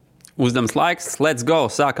Uzdevums laiks, let's go,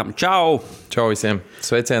 sākam, čau! Čau visiem!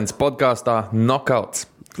 Sveiciens podkāstā Nokauts.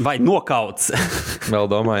 Vai nokauts? Vēl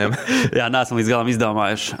domājam. Jā, neesam līdz galam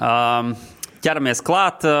izdomājuši. Ķeramies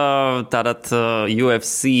klāt, tātad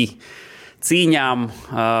UFC cīņām.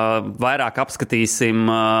 Vairāk apskatīsim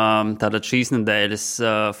tātad šīs nedēļas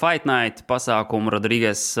Fight Night pasākumu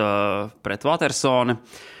Rodriguez pret Watersoni.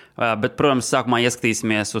 Bet, protams, sākumā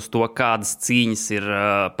ieskatīsimies uz to, kādas cīņas ir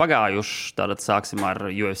pagājušas. Tātad sāksim ar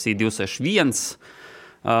UFC 261,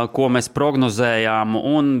 ko mēs prognozējām,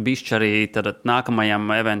 un bišķi arī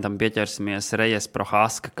nākamajam eventam pieķersimies Reyes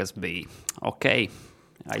Prohaska, kas bija ok.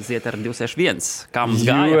 Aiziet ar 261. Kā mums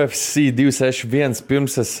gāja? UFC 261.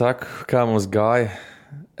 Pirms es saku, kā mums gāja.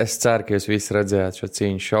 Es ceru, ka jūs visi redzējāt šo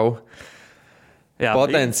cīņu šovu. Jā,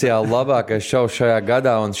 potenciāli labākais šovs šajā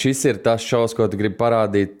gadā, un šis ir tas šovs, ko tu gribi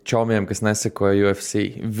parādīt čomiem, kas nesekoja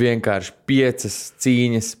UFC. Vienkārši 5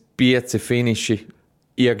 cīņas, 5 finiši,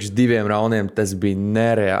 iekš 2 raundiem. Tas bija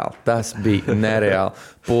nereāli.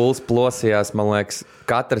 Puls plosījās, man liekas,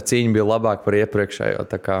 katra cīņa bija labāka par iepriekšējo.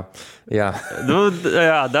 Tā kā, jā.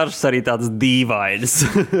 Jā, dažas arī tādas dīvainas.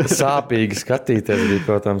 Sāpīgi skatīties bija,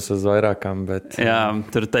 protams, uz vairākām, bet... Jā,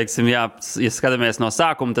 tur, teiksim, ja skatāmies no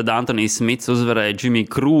sākuma, tad Antonijs Smits uzvarēja Jimmy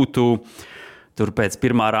Krūtu. Tur pēc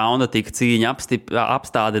pirmā raunda tika cīņa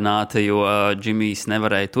apstādināta, jo Džimijs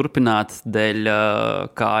nevarēja turpināt dēļ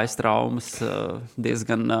kājas traumas.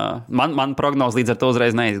 Diezgan, man prognoze līdz ar to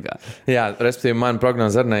uzreiz neizgāja. Jā, respektīvi, man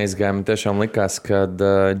prognoze arī neizgāja. Man tiešām likās, ka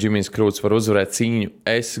Džimijs Krūts var uzvarēt cīņu.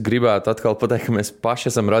 Es gribētu atkal pateikt, ka mēs paši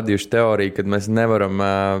esam radījuši teoriju, kad mēs nevaram,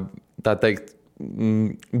 tā teikt,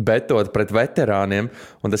 betot pret veterāniem,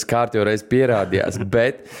 un tas kārtīgi reiz pierādījās.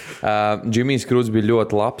 Bet Džimijs Krūts bija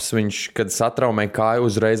ļoti labs. Viņš, kad satraumēja kāju,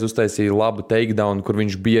 uzreiz uztaisīja labu takedown, kur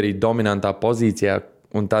viņš bija arī dominantā pozīcijā,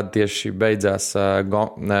 un tad tieši beidzās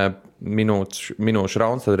minūšu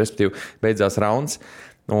rauns, tad respektīvi beidzās rauns.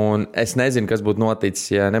 Un es nezinu, kas būtu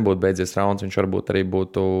noticis, ja nebūtu beidzies rauns. Viņš varbūt arī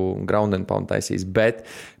būtu ground and pound taisījis. Bet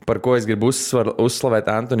par ko es gribu uzslavēt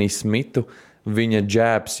Antoniju Smitu, viņa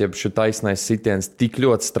džēbs, jeb šo taisnais sitiens tik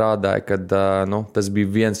ļoti strādāja, ka tas bija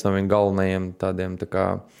viens no viņa galvenajiem tādiem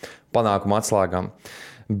panākumu atslēgām.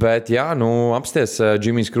 Bet jā, apsties,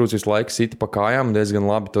 Džimijs Krūts visu laiku sita pa kājām, diezgan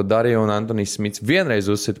labi to darīja, un Antonijs Smits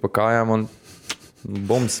vienreiz uzsita pa kājām, un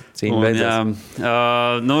bums, cīņa beidzās.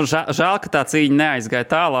 Žēl, ka tā cīņa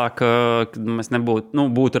neaizgāja tālāk, kad mēs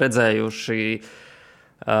būtu redzējuši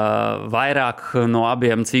vairāk no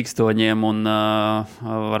abiem cīkstoņiem, un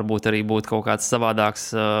varbūt arī būtu kaut kāds savādāks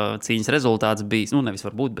cīņas rezultāts bijis. Nevis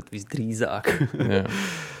varbūt, bet visdrīzāk.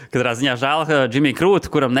 Katrā ziņā žēl, ka Jimmy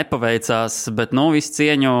Krūta, kuram nepaveicās, bet visu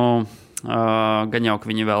cieņu gan jau,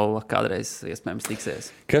 ka viņi vēl kādreiz iespējams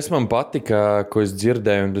tiksies. Kas man patika, ko es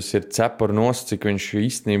dzirdēju, un tas ir cepurnos, cik viņš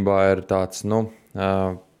īstenībā ir tāds,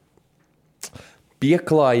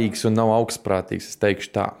 pieklājīgs un nav augstprātīgs, es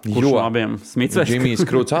teikšu tā. Kurš no abiem? Smits vai? Džimijs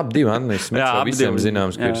Krūts, abi Antonijs Smits, visiem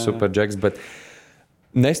zināms, ka ir superjeks, bet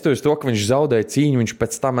nestoties to, ka viņš zaudēja cīņu, viņš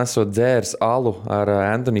pēc tam esot dzērs alu ar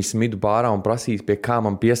Antoniju Smitu bārā un prasījis, pie kā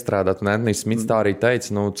man piestrādāt. Un Antonijs Smits tā arī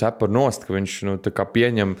teica, cepur nost, ka viņš tā kā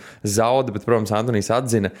pieņem zaudi, bet, protams, Antonijs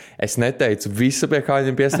atzina, es neteicu visu, pie kā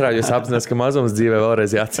viņam piestrādāt, jo es apzinās, ka mazums dzīvē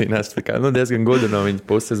vēlreiz jācīnās. Tā kā, diezgan gudri no viņa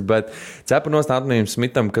puses, bet cepur nost Antonijam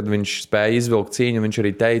Smitam, kad viņš spēja izvilkt cīņu, viņš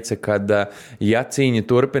arī teica, ka ja cīņa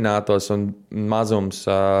turpinātos un mazums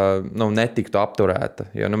netiktu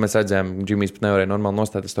apturēta, jo mēs redzējām, Džimijs pat nevarēja normāli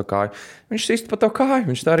nostāties to kāju. Viņš sist pa to kāju.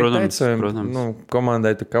 Viņš tā arī teica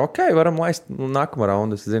komandai, ka ok, varam laist nākamā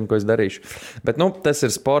raundu. Es zinu, ko es darīšu. Bet tas ir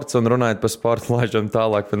sports, un runājot par sportu, laižam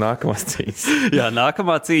tālāk par nākamās cīņas. Jā,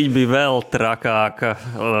 nākamā cīņa bija vēl trakāka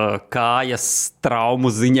kājas traumu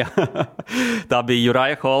ziņa. Tā bija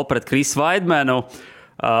Uriah Hall pret Chris Weidmanu.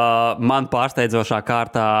 Man pārsteidzošā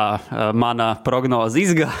kārtā mana prognoze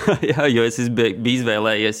izgāja, jo es biju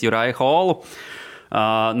izvēlējies Uriah Hallu.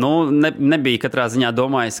 Nebija katrā ziņā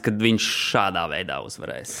domājis, ka viņš šādā veidā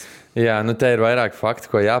uzvarēs. Jā, te ir vairāk fakti,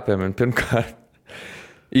 ko jāpiemina. Pirmkārt,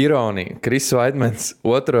 ironija. Chris Weidmans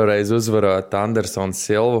otro reizi uzvarot Andersons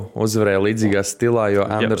Silvu, uzvarēja līdzīgā stilā, jo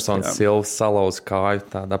Andersons Silva salauz kāju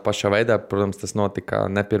tādā pašā veidā. Protams, tas notika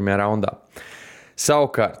ne pirmajā raundā.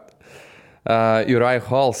 Savukārt, Uriah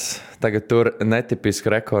Halls tagad tur netipisku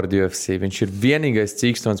rekordu UFC. Viņš ir vienīgais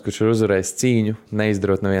cīkstons, kurš ir uzvarējis cīņu,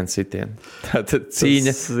 neizdarot nevienu sitienu. Tātad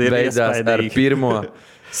cīņa beidzās ar pirmo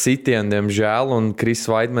sitienu, diemžēl, un Chris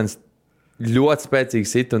Weidmans ļoti spēcīgi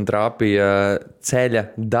sit un trāpīja ceļa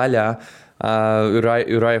daļā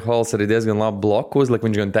Uriah Halls arī diezgan labu bloku uzlika.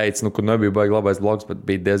 Viņš gan teica, kur nebija baigi labais bloks, bet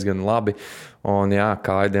bija diezgan labi. Un jā,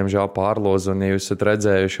 kāja, diemžēl pārloza. Un ja jūs esat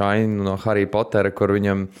redzējuši ainu no Harry Pottera, kur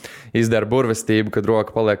viņam izdara burvestību, kad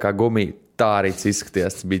roka paliek kā gumija, tā arī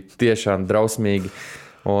izskaties. Tas bija tiešām drausmīgi.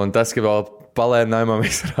 Un tas, ka vēl palēninājumā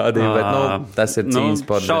viss rādīja, bet tas ir cīņas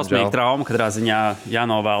sports. Šausmīga trauma, katrā ziņā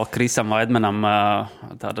jānovēl Krisam Vaidmanam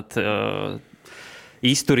tātad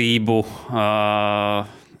izturību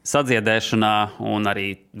sadziedēšanā un arī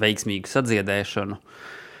veiksmīgu sadziedēšanu.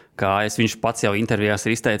 Kā viņš pats jau intervijās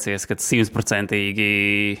ir izteicies, ka 100%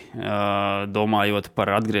 domājot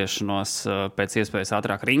par atgriešanos pēc iespējas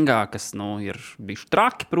ātrāk ringā, kas ir bijuši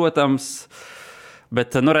traki, protams.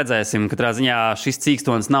 Bet redzēsim, katrā ziņā šis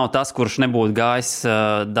cīkstonis nav tas, kurš nebūtu gājis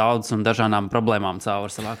daudz un dažādām problēmām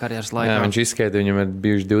cauri savā karjeras laikā. Jā, viņš izskaidroja, viņam ir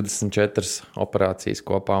bijuši 24 operācijas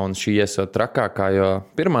kopā, un šī esot trakākā, jo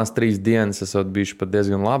pirmās 3 dienas esot bijuši pat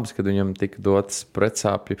diezgan labas, kad viņam tika dotas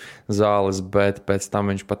pretsāpju zāles, bet pēc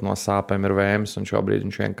tam viņš pat no sāpēm ir vēms, un šobrīd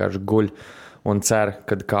viņš vienkārši guļ. Un cer,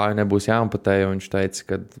 ka kāja nebūs jāamputē, jo viņš teica,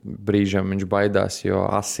 ka brīžam viņš baidās, jo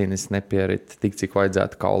asinis nepierit tik, cik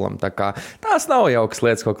vajadzētu kaulam. Tā kā tās nav jaukas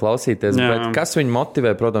lietas, ko klausīties, bet kas viņu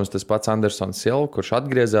motivē, protams, tas pats Andersons Silva, kurš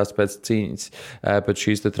atgriezās pēc cīņas, pēc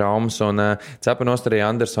šīs traumas, un cepanost arī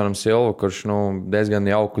Andersonam Silva, kurš diezgan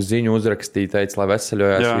jauku ziņu uzrakstīja, teica, lai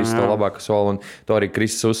veseļojās, visu to labāko soli, un to arī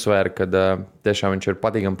Kriss uzsvēra, kad tiešām viņš ir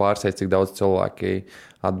patīkami pārsteigts, cik daudz cilvēki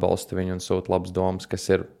atbalsta viņu un sūta labas domas, kas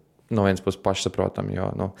ir no vienas puses pašsaprotami,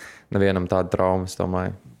 jo nevienam tādu traumu, es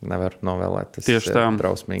domāju, nevar novēlēt. Tas tieši tā. Ir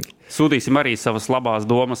drausmīgi. Sūtīsim arī savas labās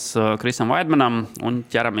domas Krisam Vaidmanam un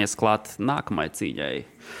ķeramies klāt nākamai cīņai.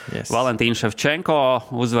 Yes. Valentīna Ševčenko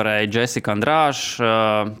uzvarēja Jessica Andrade,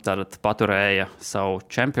 tātad paturēja savu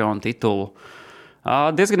čempionu titulu.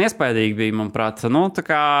 Diezgan iespaidīgi bija, manuprāt. Tā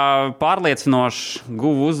kā pārliecinoši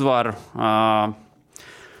guva uzvaru.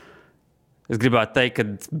 Es gribētu teikt,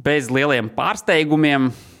 ka bez lieliem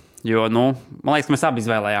pārsteigumiem, jo, man liekas, ka mēs abi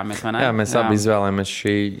izvēlējāmies, vai ne? Jā, mēs abi izvēlējāmies.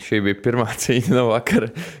 Šī bija pirmā cīņa no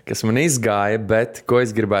vakara, kas man izgāja, bet, ko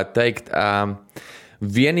es gribētu teikt,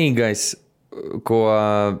 vienīgais, ko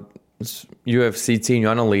UFC cīņu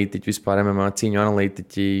analītiķi, vispār MMA cīņu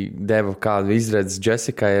analītiķi deva kādu izredzi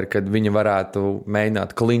Jessikai, ir, kad viņa varētu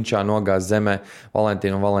mēģināt klinčā nogāzt zemē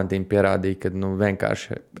Valentīnu, un Valentīna pierādīja, ka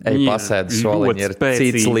vienkārši pasēdi soliņi ir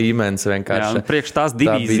cits līmenis vienkārši. Jā, priekš tās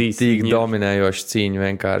divīzijas. Tā bija tik dominējoša cīņa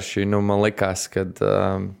vienkārši. Man likās, ka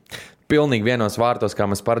pilnīgi vienos vārtos, kā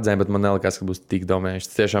mēs paredzējām, bet man nelikās, ka būs tik dominējuši.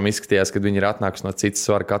 Tas tiešām izskatījās, kad viņi ir atnākuši no citas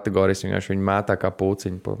svara kategorijas, vienkārši viņi mētā kā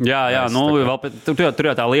pūciņu. Jā, tur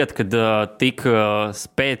jau tā lieta, kad tik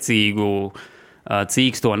spēcīgu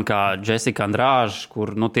cīkstoni kā Jessica Andrade,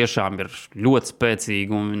 kur tiešām ir ļoti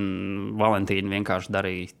spēcīga, un Valentīna vienkārši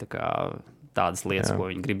darīja tādas lietas, ko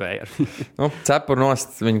viņi gribēja. Cepur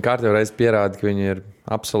nost, viņi kārtībā reiz pierāda, ka viņi ir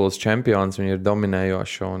absolūts čempions, viņi ir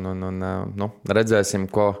dominējoši, un redzēsim,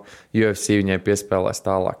 ko UFC viņai piespēlēs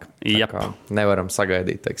tālāk. Nevaram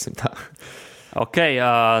sagaidīt, teiksim tā.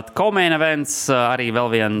 Co-main events, arī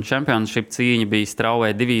vēl viena championship cīņa bija Strauvē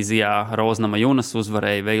divīzijā. Rose Namajunas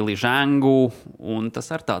uzvarēja Weili Zhangu, un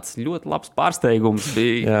tas ir tāds ļoti labs pārsteigums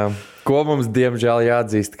bija. Jā. Ko mums diemžēl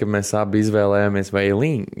jāatzīst, ka mēs abi izvēlējāmies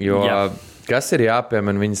Weili, jo kas ir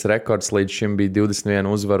jāpiemina, viņas rekords līdz šim bija 21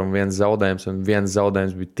 uzvaru un 1 zaudējums, un 1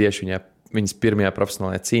 zaudējums bija tieši viņas pirmajā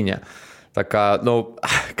profesionālajā cīņā. Tā kā,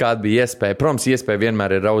 kāda bija iespēja? Protams, iespēja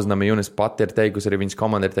vienmēr ir Rose Namajunas pati ir teikusi, arī viņas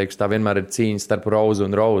komanda ir teikusi, tā vienmēr ir cīņa starp Rose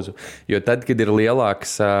un Rose. Jo tad, kad ir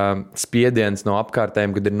lielāks spiediens no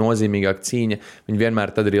apkārtējiem, kad ir nozīmīgāka cīņa, viņi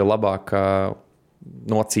vienmēr tad arī labāk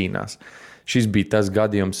nocīnās. Šis bija tas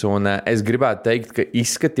gadījums, un es gribētu teikt, ka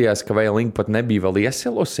izskatījās, ka Weili pat nebija vēl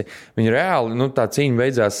iesilusi. Viņa reāli, tā cīņa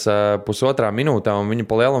beidzās pusotrā minūtā, un viņa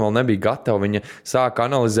pa lielam vēl nebija gatava. Viņa sāka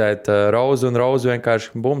analizēt Rose, un Rose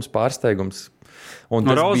vienkārši bums pārsteigums. Un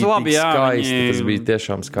tas Rose bija labi, skaisti, tas bija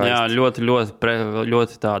tiešām skaisti. Jā,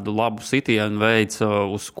 ļoti tādu labu sitienu veids,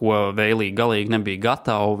 uz ko Weili galīgi nebija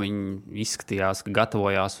gatava. Viņi izskatījās, ka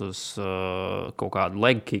gatavojās uz kaut kādu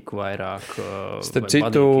leg kicku vairāk. Starp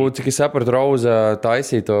citu, cik es sapratu, Rose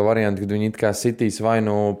taisīja to variantu, kad viņi it kā sitīs vai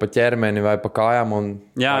pa ķermeni vai pa kājām un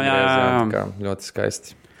jā. Ļoti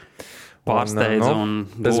skaisti. Pārsteidza un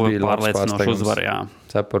guva pārliecinošu uzvaru, jā.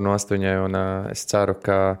 Cepur nost viņai, un es ceru,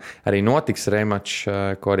 ka arī notiks rematch,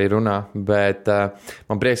 ko arī runā, bet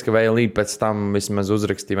man prieks, ka Weili pēc tam vismaz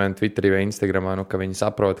uzrakstīja vai Twitterī vai Instagramā, ka viņi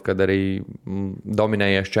saprot, ka arī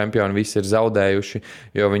dominējuši čempioni visi ir zaudējuši,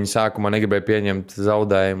 jo viņi sākumā negribēja pieņemt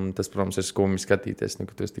zaudējumu, un tas, protams, ir skumji skatīties,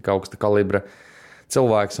 ka tu esi tik augsta kalibra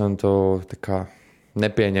cilvēks, un tu tā kā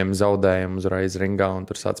nepieņem zaudējumu uzreiz ringā un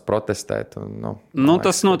tur sāc protestēt. Un,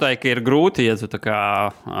 tas noteikti ir grūti, ja tu tā kā...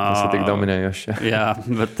 Tas ir tik dominējoši. Jā,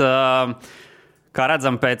 bet... Kā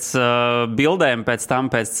redzam pēc bildēm, pēc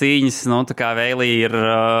cīņas, tā kā Veilī ir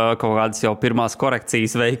kaut kādas jau pirmās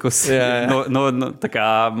korekcijas veikusi. Tā kā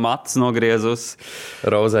matus nogriezus.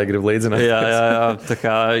 Rozē grib līdzināt. Jā. Tā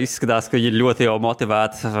kā izskatās, ka viņi ir ļoti jau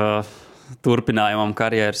motivēti turpinājumam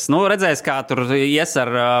karjeras. Redzēs, kā tur ies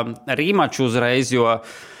ar rīmaču uzreiz, jo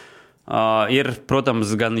ir, protams,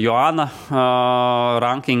 gan Joana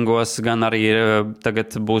rankingos, gan arī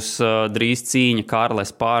tagad būs drīz cīņa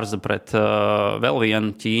Kārlis Pārza pret vēl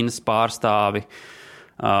vienu Ķīnas pārstāvi.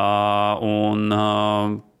 Un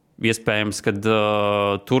iespējams, ka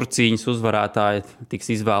tur cīņas uzvarētāji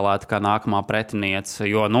tiks izvēlēti kā nākamā pretiniece.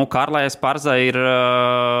 Jo, Kārlis Pārza ir,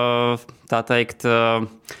 tā teikt,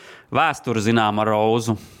 vēsture zināma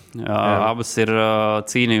Rozu. Abas ir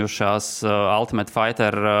cīnījušās Ultimate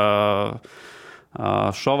Fighter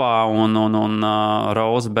šovā, un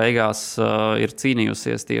Roza beigās ir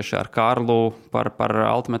cīnījusies tieši ar Kārlu par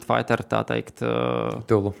Ultimate Fighter, tā teikt.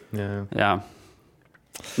 Tulu. Jā.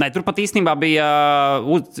 Nē, tur pat īstenībā bija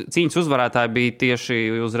cīņas uzvarētāji bija tieši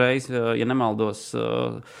uzreiz, ja nemaldos,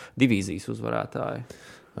 divīzijas uzvarētāji.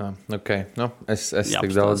 Okay. Es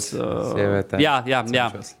tik daudz sievietēm. Jā.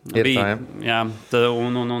 Jā,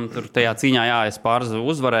 un tur tajā cīņā es Pārza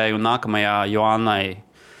uzvarēju, un nākamajā Joannai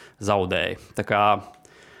zaudēju. Tā kā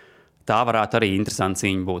tā varētu arī interesanta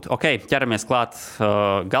cīņa būt. Ķeramies klāt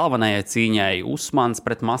galvenajai cīņai Usmans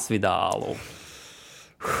pret Masvidālu.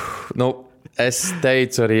 Es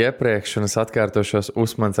teicu arī iepriekš, un es atkārtošos,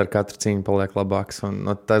 Usmans ar katru cīņu paliek labāks, un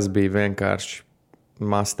tas bija vienkārši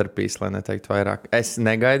masterpiece, lai neteiktu vairāk. Es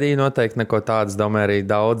negaidīju noteikti neko tādu, domāju, arī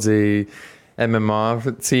daudzi MMA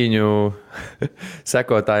cīņu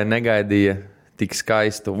sekotāji negaidīja tik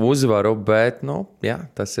skaistu uzvaru, bet,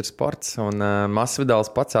 tas ir sports. Un Masvidāls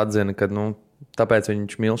pats atzina, ka, tāpēc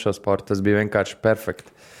viņš mīl šo sportu. Tas bija vienkārši perfekti.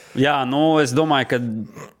 Jā, es domāju, ka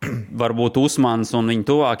varbūt Usmans un viņa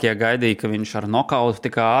tuvākie gaidīja, ka viņš ar nokautu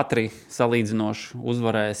tik ātri salīdzinoši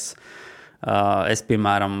uzvarēs. Es,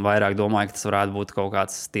 piemēram, vairāk domāju, ka tas varētu būt kaut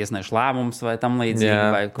kāds tiesnešu lēmums vai tam līdzīgi,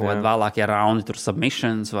 vai kaut kādi vēlākie raundi, tur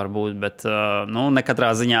submissions varbūt, bet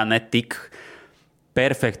nekatrā ziņā ne tik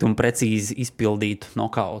perfekti un precīzi izpildītu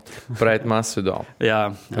nokautu. Pret Masvidālu. Jā.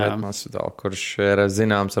 Pret Masvidālu, kurš ir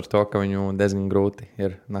zināms ar to, ka viņu diezgan grūti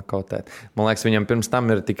ir nokautēt. Man liekas, viņam pirms tam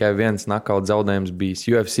ir tikai viens nokauts zaudējums bijis.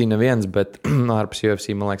 UFC neviens, bet ārpus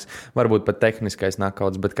UFC, man liekas, varbūt pat tehniskais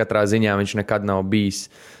nokauts, bet katrā ziņā viņš nekad nav bijis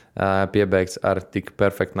piebeigts ar tik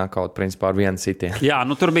perfektu nokautu, principā ar vienu sitienu. Jā,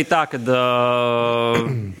 tur bija tā, ka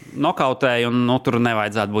nokautēja, un tur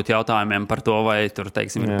nevajadzētu būt jautājumiem par to, vai tur,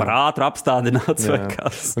 teiksim, ir par ātru apstādināts vai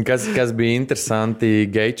kas. Un kas bija interesanti,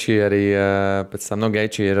 Geiči arī, pēc tam,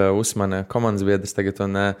 Geiči ir Usmana komandas biedrs tagad,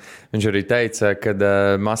 un viņš arī teica, ka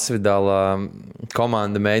Masvidāla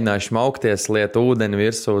komanda mēģināja šmaukties, liet ūdeni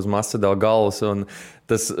virsū uz Masvidāla galvas, un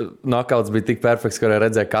tas nokauts bija tik perfekts, ka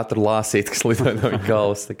redzēja katru lāsīti, kas lidoja no viņa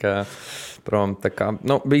galvas.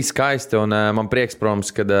 Bija skaisti, un man prieks,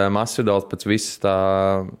 protams, ka Masvidāls pēc visas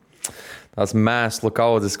tās mēslu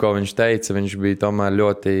kaudzes, ko viņš teica, viņš bija tomēr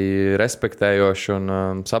ļoti respektējošs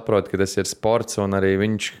un saprot, ka tas ir sports, un arī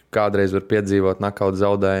viņš kādreiz var piedzīvot nokautu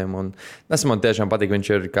zaudējumu. Un tas man tiešām patīk.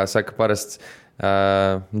 Viņš ir, kā saka, parasts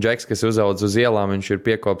džeks, kas uzaudz uz ielām, viņš ir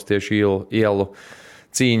piekops tieši ielu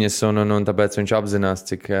cīņas, un tāpēc viņš apzinās,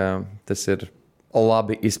 cik tas ir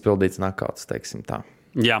labi izpildīts nokauts, teiksim tā.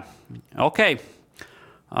 Jā,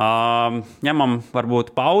 ņemam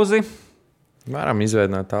varbūt pauzi. Varam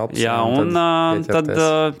izveidot telpas. Jā, un tad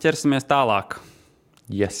ķersimies tālāk.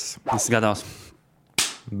 Yes. Viss gatavs.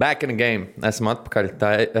 Back in the game. Esmu atpakaļ.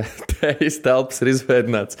 Tējas telpas ir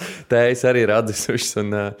izveidināts. Tējas arī ir atdzisušas,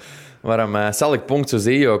 un varam salikt punktus uz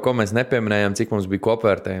ījo, ko mēs nepieminējām, cik mums bija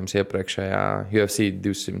kopvērtējums iepriekšējā UFC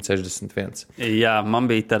 261. Jā, man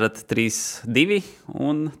bija tad 3-2,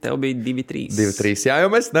 un tev bija 2-3. 2-3, jā, jo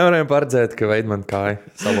mēs nevarējām paredzēt, ka Veidman kāja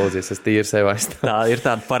salūzies. Es tīri sev aizstāvu. Tā ir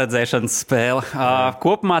tāda paredzēšanas spēle.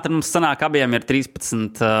 Kopumā tad mums sanāk abiem ir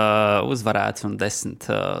 13 uzvarēts un 10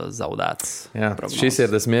 zaudēts. Jā, šis ir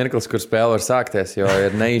tas mirklis, kur spēle var sākties, jo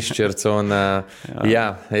ir neizšķirts, un jā,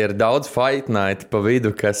 ir daudz fight night pa vidu,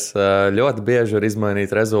 kas ļoti bieži var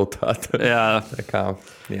izmainīt rezultātu. Jā.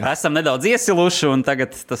 Esam nedaudz iesiluši, un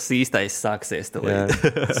tagad tas īstais sāksies.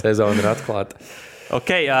 Sezona ir atklāta.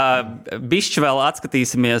 Bišķi vēl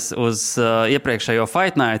atskatīsimies uz iepriekšējo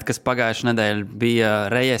Fight Night, kas pagājušajā nedēļā bija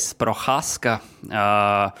Reyes Prohaska.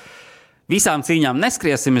 Visām cīņām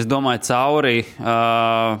neskriesim, es domāju, cauri.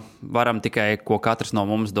 Varam tikai, ko katrs no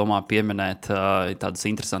mums domā pieminēt, tādas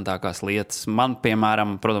interesantākās lietas. Man,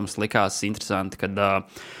 piemēram, protams, likās interesanti, kad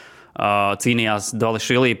cīnījās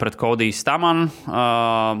Dolišvili pret Kodiju Stamanu.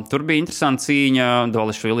 Tur bija interesanta cīņa.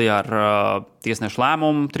 Dolišvili ar tiesnešu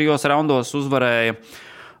lēmumu 3 raundos uzvarēja.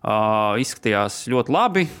 Izskatījās ļoti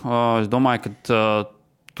labi. Es domāju, ka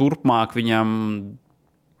turpmāk viņam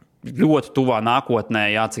ļoti tuvā nākotnē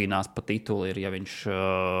jācīnās pa titulu, ja viņš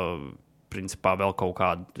principā vēl kaut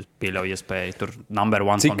kādu pieļauj iespēju tur number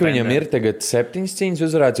one. Cik contender. viņam ir tagad 7 cīņas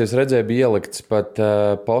uzvarēts? Es redzēju, bija ielikts pat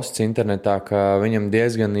posts internetā, ka viņam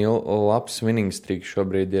diezgan labs winning streak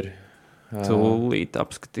šobrīd ir. Tūlīt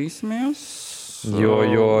apskatīsimies.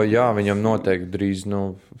 Jo, jā, viņam noteikti drīz,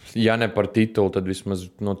 ja ne par titulu, tad vismaz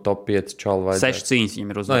top 5 čalu vajadzētu. 6 cīņas viņam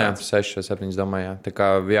ir uzvarēts. Jā, 6, 7, domāju, jā. Tā kā,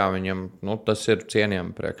 jā, viņam, tas ir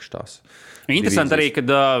cienījami priekš tās. Interesanti arī, kad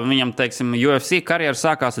viņam, teiksim, UFC karjera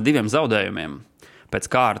sākās ar 2 zaudējumiem pēc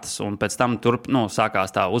kārtas, un pēc tam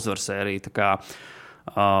sākās tā uzvaras sērija. Tā kā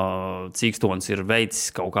Cīkstons ir veicis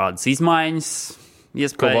kaut kādas izmaiņas,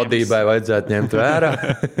 iespējams. Ko vadībai vajadzētu ņemt vērā.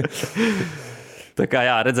 Tā kā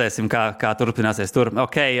jā, redzēsim, kā turpināsies tur.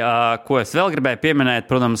 Okay, ko es vēl gribēju pieminēt,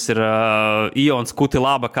 protams, ir Ions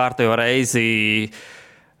Kutilaba kārtējo reizi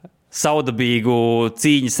saudabīgu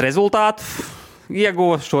cīņas rezultātu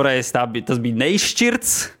ieguva. Šoreiz tas bija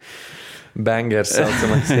neizšķirts. Bangers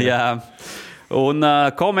saucamais. Jā. Un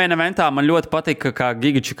komēna eventā man ļoti patika, kā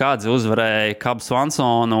Giga Čikādze uzvarēja Kabu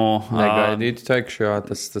Svansonu. Negaidītu teikšu, jā,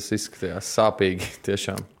 tas izskatījās sāpīgi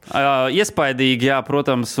tiešām. Iespaidīgi, jā,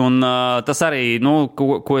 protams, un tas arī,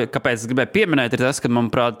 kāpēc es gribēju pieminēt, ir tas, ka,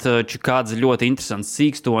 manuprāt, Čikādze ļoti interesants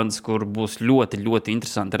cīkstons, kur būs ļoti, ļoti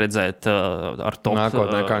interesanti redzēt ar top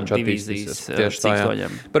divīzijas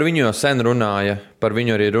cīkstoņiem. Par viņu jau sen runāja, par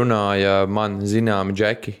viņu arī runāja man zināmi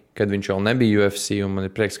Džeki, kad viņš vēl nebija UFC, un man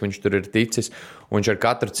ir prieks, ka viņš tur ir ticis, un viņš ar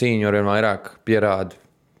katru cīņu arvien vairāk pierāda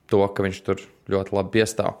to, ka viņš tur ļoti labi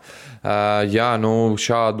piestāv. Jā,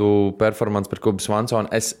 šādu performanci par Kabu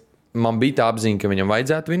Svansonu man bija tā apziņa, ka viņam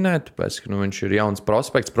vajadzētu vinnēt, tāpēc, ka viņš ir jauns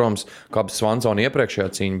prospekts. Protams, Kabs Svansona iepriekšējā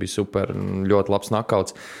cīņa bija super, ļoti labs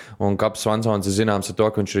nakauts, un Kabs Svansons ir zināms ar to,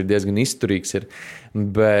 ka viņš ir diezgan izturīgs.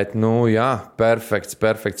 Bet, jā,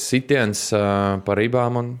 perfekts sitiens par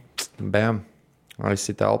ribām un bēm.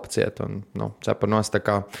 Aizsita elpaciet un cepanos. Tā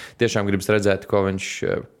kā tiešām gribas redzēt,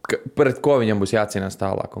 pret ko viņam būs jācīnās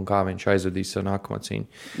tālāk un kā viņš aizvedīs savu nākamo cīņu.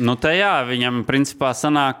 Jā, viņam principā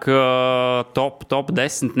sanāk top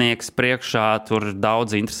 10 priekšā, tur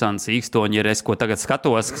daudz interesants īkstoņi. Ja es ko tagad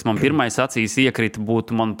skatos, kas man pirmais acīs iekrita,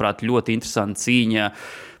 būtu, manuprāt, ļoti interesanta cīņa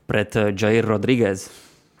pret Jairu Rodriguez.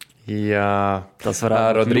 Jā, tas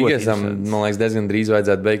varētu būt Rodriguezam, man liekas, diezgan drīz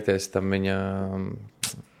vajadzētu beigties tam viņa...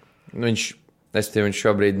 Viņš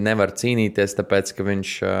šobrīd nevar cīnīties, tāpēc, ka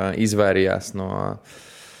viņš izvairījās no,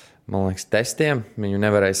 man liekas, testiem. Viņu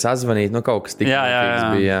nevarēja sazvanīt, kaut kas tik notīgs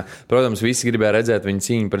bija. Protams, visi gribēja redzēt viņu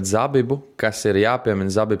cīņu pret Zabibu, kas ir jāpiemina.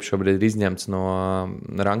 Zabibs šobrīd ir izņemts no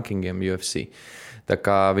rankingiem UFC. Tā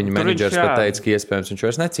kā viņa menedžers pat teica, ka iespējams viņš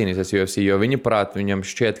vairs necīnīsies UFC, jo viņa prāt, viņam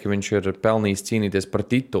šķiet, ka viņš ir pelnījis cīnīties par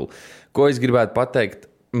titulu. Ko es gribētu pateikt?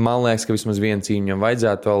 Man liekas, ka vismaz vienu cīņu viņam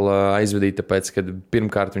vajadzētu vēl aizvadīt, tāpēc, ka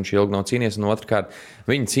pirmkārt viņš ilgi nav cīnījies, un otrkārt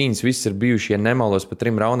viņa cīņas viss ir bijuši, ja nemalos pa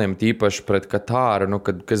 3 raundiem, tīpaši pret Katāru,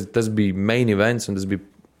 tas bija main events, un tas bija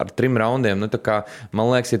ar 3 raundiem.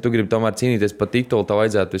 Man liekas, ja tu gribi tomēr cīnīties pa titulu, tev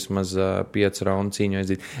vajadzētu vismaz 5 raundu cīņu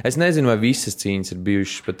aizdīt. Es nezinu, vai visas cīņas ir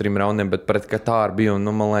bijušas pa 3 raundiem, bet pret Katāru bija, un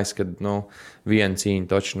man liekas, ka viena cīņa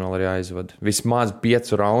toču vēl ir jāizvada. Vismaz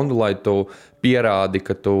 5 raundu, lai tu pierādi,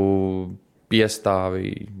 ka tu piestāvi.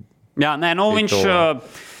 Jā, viņš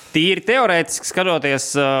tīri teorētiski skatoties,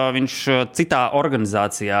 viņš citā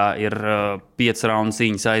organizācijā ir 5 raundu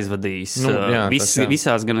cīņas aizvadījis.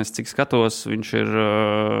 Visās, gan es cik skatos, viņš ir,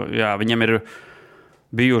 viņam ir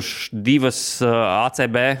bijušas 2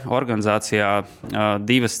 ACB organizācijā,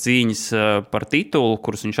 2 cīņas par titulu,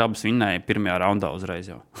 kuras viņš abas vinnēja pirmajā raundā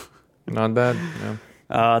uzreiz jau. Not bad, jā.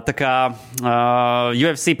 Tā kā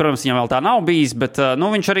UFC, protams, viņam vēl tā nav bijis, bet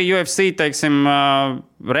viņš arī UFC, teiksim,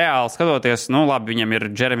 reāli skatoties, labi, viņam ir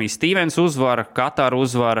Jeremijs Stevens uzvara, Katāra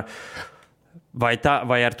uzvara,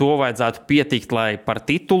 vai ar to vajadzētu pietikt, lai par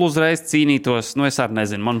titulu uzreiz cīnītos, es arī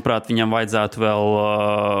nezinu, manuprāt, viņam vajadzētu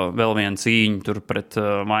vēl vienu cīņu tur pret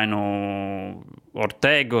mainu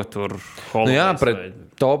Ortegu, tur Holloway. Pret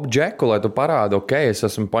top Džeku, lai tu parādi, es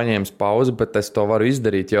esmu paņēmis pauzi, bet es to varu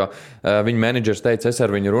izdarīt, jo viņa menedžers teica, es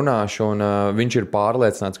ar viņu runāšu, un viņš ir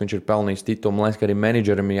pārliecināts, ka viņš ir pelnījis titulu. Man liekas, ka arī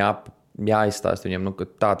menedžerim jāizstāst viņam, ka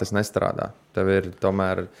tā tas nestrādā. Tev ir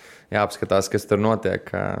tomēr jāapskatās, kas tur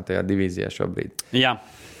notiek tajā divīzijā šobrīd. Jā.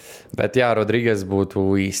 Bet jā, Rodrīgas būtu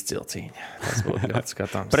izcila cīņa. Tas būtu ļoti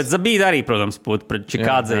skatāms. Pret Zabīdu arī, protams, būtu pret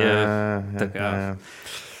Čikādzi.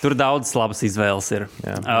 Tur daudz labas izvēles ir.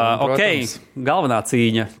 Galvenā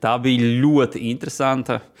cīņa. Tā bija ļoti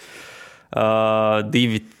interesanta.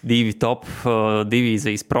 Divi top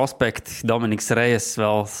divīzijas prospekti. Dominiks Rejes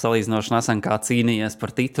vēl salīdzinoši nesen kā cīnījies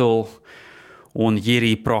par titulu. Un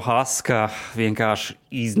Jirī Prohaska vienkārši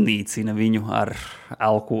iznīcina viņu ar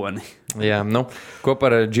elkoni. Jā, ko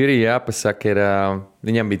par Jirī jāpasaka,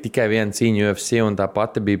 viņam bija tikai viena cīņa UFC, un tā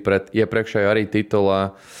pati bija pret iepriekšējo arī titulā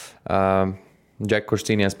Džeku, kurš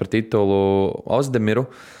cīnījās par titulu Ozdemiru,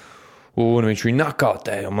 un viņš viņu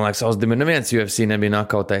nakautēja. Man liekas, Ozdemiru neviens UFC nebija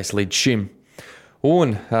nakautējis līdz šim.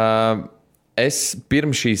 Un es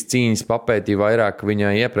pirms šīs cīņas papētīju vairāk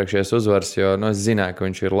viņa iepriekšējās uzvaras, jo es zināju, ka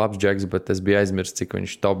viņš ir labs džeks, bet es biju aizmirsis, cik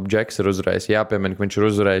viņš top džeks ir uzvarējis. Jāpiemina, ka viņš ir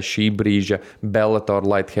uzvarējis šī brīža Bellator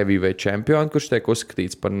Light Heavyweight čempionu, kurš tiek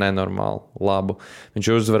uzskatīts par nenormālu labu.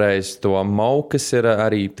 Viņš ir uzvarējis to Mau, kas ir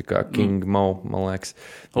arī tā kā King Mau, man liekas.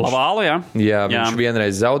 Lavālu, jā? Jā, viņš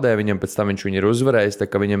vienreiz zaudēja viņam, pēc tam viņš viņu ir uzvarējis, tā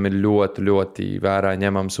ka viņam ir ļoti, ļoti vērā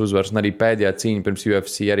ņemams uzvars. Un arī pēdējā cīņa pirms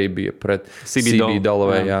UFC arī bija pret CB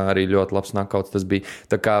Dollaway, jā, arī ļoti labs nakauts tas bija.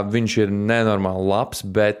 Tā kā viņš ir nenormāli labs,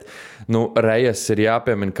 bet, Rejas ir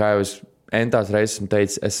jāpiemina, kā jau es entās reizes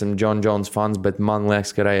teicu, esmu John Jones fans, bet man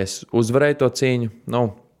liekas, ka Rejas uzvarēja to cīņu.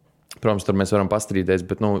 Protams, tur mēs varam pastrīdēties,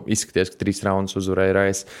 bet, izskaties, ka 3 raundus uzvarēja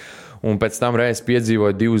Rejas. Un pēc tam Rejas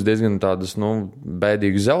piedzīvoja 2 diezgan tādus,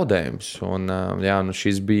 bēdīgus zaudējumus. Un,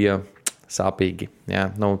 šis bija sāpīgi. Jā,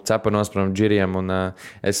 cepanos, protams, Džiriem. Un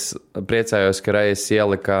es priecājos, ka Rejas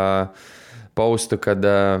ielika postu, ka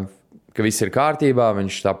viss ir kārtībā.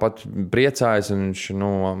 Viņš tāpat priecājas un viņš,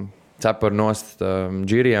 cepar nost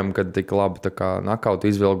Džiriem, kad tik labi tā kā nakautu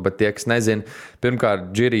izvilk. Bet tie, kas nezina, pirmkārt,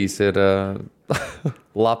 Džirijs ir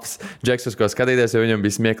labs džeks, uz ko skatīties, jo viņam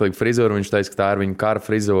bija smieklīga frizūra. Viņš teica, ka tā ir viņa kara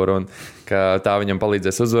frizūra un ka tā viņam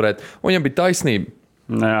palīdzēs uzvarēt. Un viņam bija taisnība.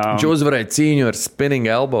 Viņš uzvarēja cīņu ar spinning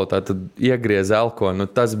elbow, tātad iegriez elko.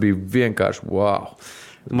 Tas bija vienkārši wow.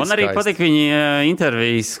 Man arī patīk viņa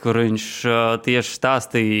intervijas, kur viņš tieši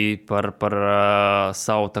stāstīja par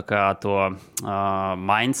savu tā kā to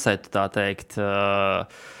mindsetu, tā teikt,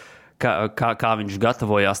 kā viņš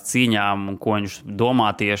gatavojās cīņām un ko viņš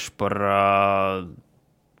domā tieši par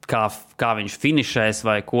kā viņš finišēs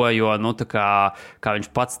vai ko, jo, kā viņš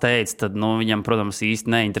pats teica, tad, viņam, protams,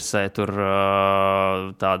 īsti neinteresē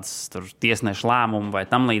tādas tiesnešu lēmumu vai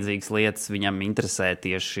tam līdzīgas lietas. Viņam interesē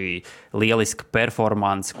tieši lieliska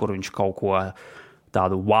performance, kur viņš kaut ko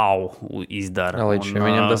tādu wow izdara. Līdz šim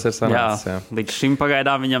viņam tas ir sanācis. Jā. Līdz šim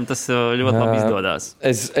pagaidām viņam tas ļoti labi izdodās.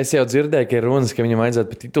 Es jau dzirdēju, ka ir runas, ka viņam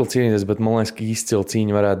vajadzētu par titulu cīnīties, bet man liekas, ka izcila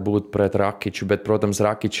cīņa varētu būt pret Rakiču. Bet, protams,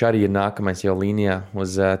 Rakičs arī ir nākamais jau līnijā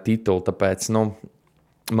uz titulu. Tāpēc, man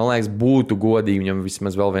liekas, būtu godīgi viņam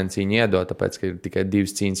vismaz vēl vienu cīņu iedot, tāpēc, ka ir tikai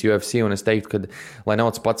 2 cīņas UFC. Un es teiktu, ka, lai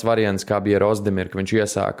nav tas pats variants, kā bija ar Ozdemiru, ka viņš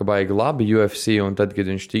iesāka baigi labi UFC, un tad, kad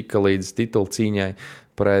viņš tika līdz titulu cīņai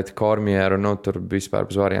pret Kormieru, tur vispār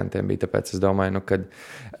bez variantiem bija. Tāpēc es domāju,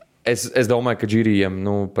 es domāju, ka Džirijam,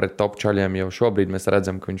 pret top čaļiem jau šobrīd mēs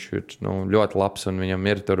redzam, ka viņš ir ļoti labs un viņam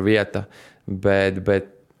ir tur vieta,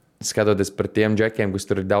 bet skatoties par tiem džekiem, kas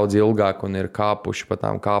tur ir daudz ilgāk un ir kāpuši pa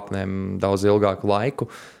tām kāpnēm daudz ilgāku laiku,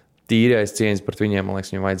 tīrais cīņas pret viņiem, man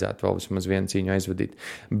liekas, viņam vajadzētu vēl vismaz vienu cīņu aizvadīt.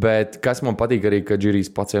 Bet kas man patīk arī, ka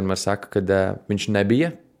Džirijs pats vienmēr saka, ka viņš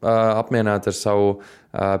nebija apmierināts ar savu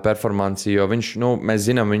performanci, jo viņš, mēs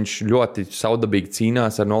zinām, viņš ļoti saudabīgi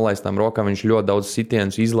cīnās ar nolaistām rokām, viņš ļoti daudz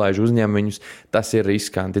sitienus izlaiž, uzņem viņus, tas ir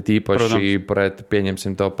riskanti, tīpaši pret,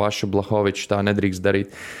 pieņemsim to pašu Blahoviču, tā nedrīkst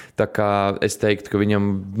darīt. Tā kā es teiktu, ka viņam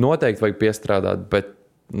noteikti vajag piestrādāt, bet,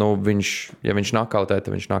 ja viņš nakautē, tad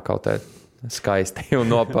viņš nakautē skaisti un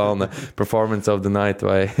nopelna performance of the night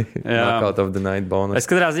vai knockout of the night bonus. Es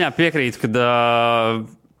katrā ziņā piekrītu, ka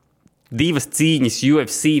 2 cīņas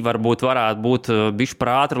UFC varētu būt bišķi par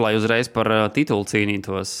ātri, lai uzreiz par titulu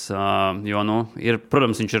cīnītos. Jo,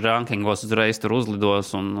 protams, viņš ir rankingos uzreiz tur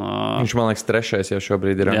uzlidos. Viņš, man liekas, 3. jau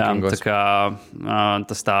šobrīd ir rankingos. Jā, tā kā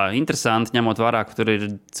tas tā interesanti, ņemot vērā, ka tur ir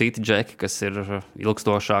citi džeki, kas ir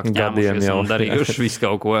ilgstošāk ņēmušies un darījuši visu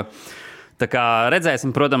kaut ko. Tā kā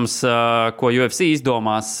redzēsim, protams, ko UFC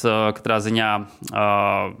izdomās. Katrā ziņā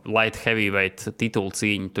light heavyweight titulu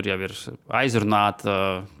cīņa tur jau ir aizrunāta.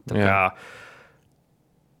 Tā kā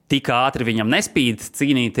tik ātri viņam nespīd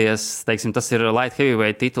cīnīties. Teiksim, tas ir light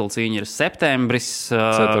heavyweight titula cīņa ir septembris.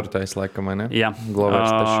 4. laikam, ne? Jā.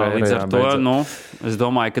 Līdz ar to, es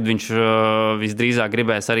domāju, ka viņš visdrīzāk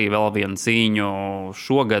gribēs arī vēl vienu cīņu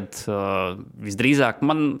šogad. Visdrīzāk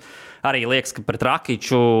man arī liekas, ka pret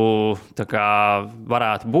Rakiču tā kā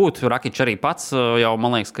varētu būt. Rakičs arī pats jau,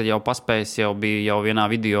 man liekas, ka jau paspējis, jau bija jau vienā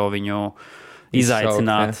video viņu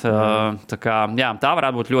izaicināt. Tā kā, jā, tā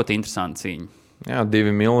varētu būt ļoti interesanta cīņa. Jā, 2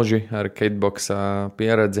 milži ar kitboksa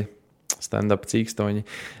pieredzi, stand-up cīkstoņi.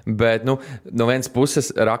 Bet, no vienas puses,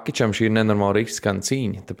 Rakičam šī ir nenormāla riskanta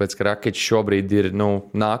cīņa, tāpēc, ka Rakičs šobrīd ir,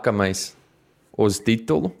 nākamais uz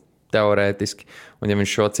titulu, teorētiski, un ja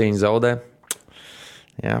viņš šo cīņu zaudē,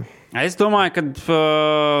 jā. Es domāju, ka,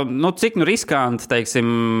 cik riskanti, teiksim,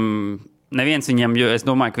 neviens viņam, es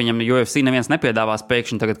domāju, ka viņam UFC neviens nepiedāvās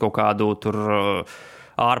pēkšņi tagad kaut kādu tur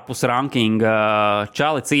ārpus rankinga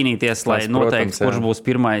čali cīnīties, lai noteikti, kurš būs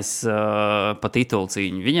pirmais pa titulu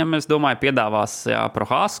cīņu. Viņam, es domāju, piedāvās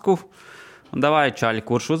Prohasku, un davai čaļi,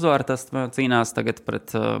 kurš uzvar, tas cīnās tagad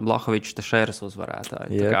pret Blahoviču Tešēras uzvarētāju.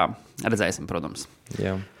 Yeah. Tā kā redzēsim, protams.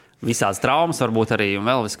 Yeah. Visāds traumas varbūt arī, un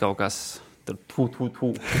vēl vis kaut kas tur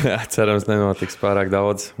Jā, cerams, nenotiks pārāk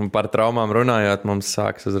daudz. Un par traumām runājot, mums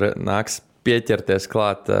nāks pieķerties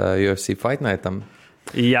klāt UFC Fight Nightam.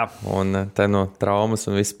 Jā. Un te no traumas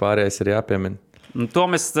un viss pārējais ir jāpiemina. To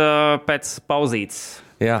mēs pēc pauzītes.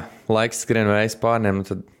 Jā, laiks skrien vējs pārniem, un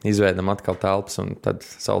tad izveidam atkal telpas, un tad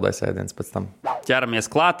saldēs ēdiens pēc tam. Ķeramies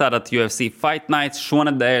klāt, tātad UFC Fight Nights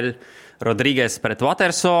šonedēļ Rodrīgēs pret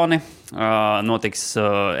Watersoni. Notiks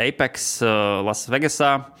Apex Las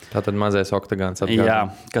Vegasā. Tātad mazais oktagons atgādājums.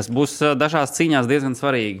 Jā, kas būs dažās cīņās diezgan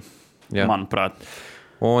svarīgi, manuprāt.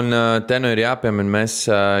 Un te ir jāpiemina, mēs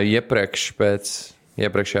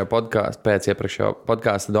iepriekšējā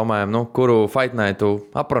podkāsta domājam, kuru Fight Nightu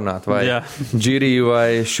aprunāt, vai Džiriju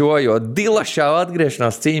vai šo, jo Dilašā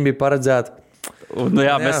atgriešanās cīņa bija paredzēta.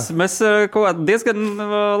 Mēs diezgan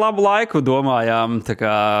labu laiku domājām, tā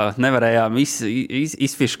kā nevarējām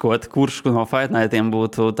izfiškot, kurš no Fight Nightiem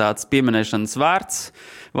būtu tāds pieminēšanas vērts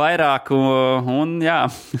vairāk, un jā.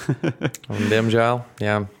 Un, diemžēl,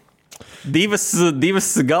 jā.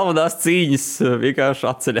 Divas galvenās cīņas vienkārši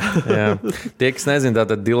atceļā. Tie, kas nezina,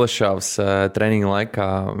 tātad Dilašavs treniņa laikā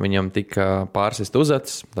viņam tika pārsist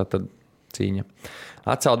uzacis, tātad cīņa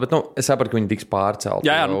atcelt, bet es sapratu, ka viņi tiks pārcelt.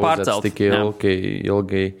 Jā, pārcelt. Tik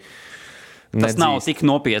ilgi tas nav tik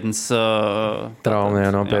nopietns trauma,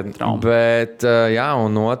 nopietni. Trauma. Bet,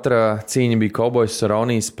 un otra cīņa bija Cowboys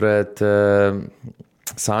Saronīs pret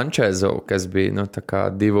Sančezu, kas bija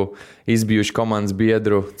divu izbijuši komandas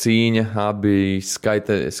biedru cīņa, abi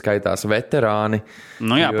skaitās veterāni.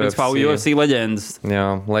 Principā UFC leģendas.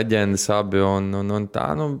 Jā, leģendas abi, un tā,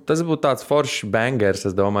 tas būtu tāds foršs bangers,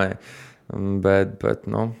 es domāju. Bet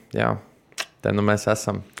te mēs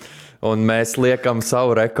esam. Un mēs liekam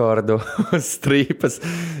savu rekordu uz strīpas,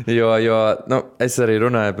 jo es arī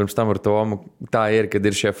runāju pirms tam ar Tomu, tā ir, kad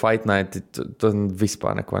ir šie Fight Nighti, tu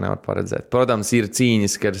vispār neko nevar paredzēt. Protams, ir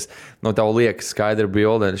cīņas, kas tev liekas skaidri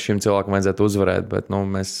bilde, šim cilvēkam vajadzētu uzvarēt, bet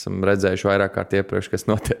mēs esam redzējuši vairāk kārt iepriekš, kas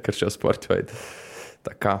notiek ar šo sportu veidu.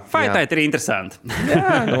 Fight Night ir interesanti.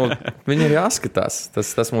 Jā, viņi ir jāskatās.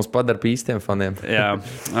 Tas mūs padara pie īstiem faniem. Jā.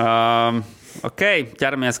 Ok,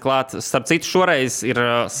 ķeramies klāt. Starp citu, šoreiz ir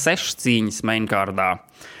 6 cīņas mainkārdā.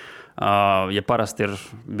 Ja parasti ir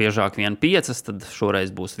biežāk 5, tad šoreiz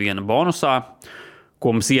būs 1 bonusā,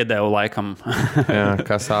 ko mums iedeva laikam. Jā,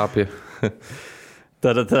 kā sāpja.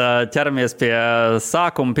 Tad ķeramies pie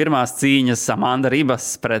sākuma. Pirmās cīņas Amanda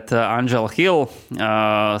Ribas pret Angela Hill.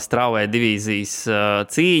 Strauvē divīzijas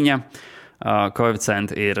cīņa.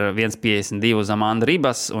 Koeficienti ir 1,52 uz Amanda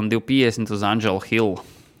Ribas un 2,50 uz Angela Hill.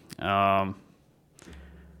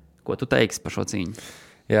 Ko tu teiksi par šo cīņu?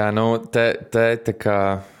 Jā, te kā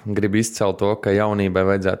grib izcelt to, ka jaunībai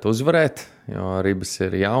vajadzētu uzvarēt, jo Ribas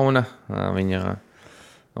ir jauna. Viņa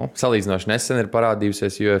salīdzinoši nesen ir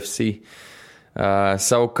parādījusies UFC.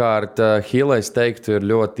 Savukārt Hillai, es teiktu, ir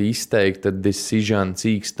ļoti izteikta decision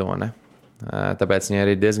cīkstone. Tāpēc viņai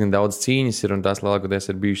arī diezgan daudz cīņas ir, un tās lielākoties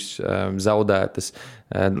ir bijušas zaudētas,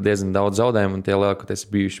 diezgan daudz zaudējumu, un tie lielākoties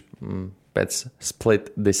ir bijuši pēc split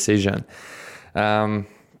decision.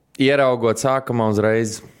 Ieraugot sākumā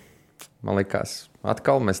uzreiz, man likās,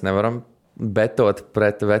 atkal mēs nevaram betot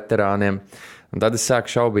pret veterāniem. Un tad es sāku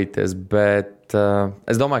šaubīties, bet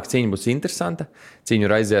es domāju, ka cīņa būs interesanta. Cīņu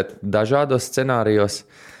ir aiziet dažādos scenārijos,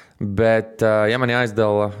 bet ja man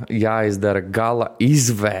jāizdara gala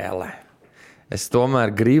izvēle, es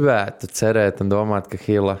tomēr gribētu cerēt un domāt, ka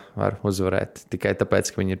Hilla var uzvarēt tikai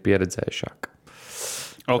tāpēc, ka viņi ir pieredzējušāki.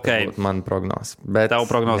 Okay. Man prognoze. Tavu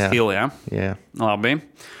prognoze Hill, jā? Jā. Labi.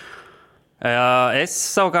 Es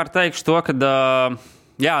savukārt teikšu to, ka,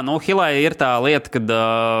 Hillai ir tā lieta, ka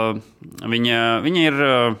viņa ir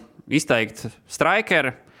izteikti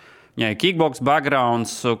strikeri, viņai ir kickbox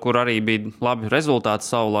backgrounds, kur arī bija labi rezultāti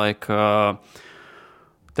savulaik.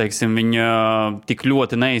 Teiksim, viņa tik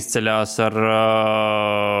ļoti neizceļās ar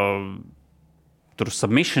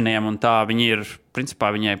submissioniem un tā. Viņa ir,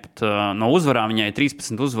 principā, viņai pat no uzvarām, viņai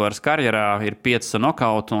 13 uzvaras karjerā, ir 5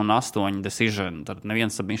 knockout un 8 decision. Tad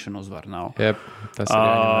neviens submission uzvar nav. Jep, tas ir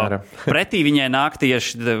jāņem vērā. Pretī viņai nāk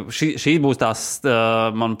tieši, šī būs tās,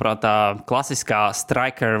 manuprāt, tā klasiskā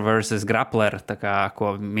striker versus grappler, tā kā,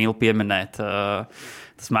 ko mīl pieminēt.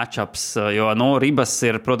 Tas matchups, jo Ribas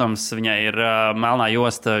ir, protams, viņai ir melnā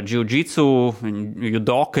josta jiu-jitsu,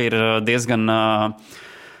 judoka ir diezgan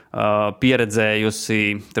pieredzējusi,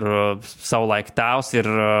 tur savulaik tēvs ir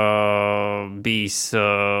bijis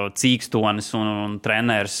cīkstonis un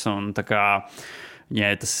treneris, un tā kā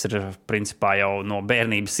viņai tas ir, principā, jau no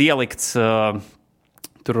bērnības ielikts.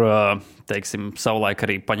 Tur, teiksim, savulaik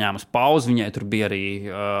arī paņēmas pauzi, viņai tur bija arī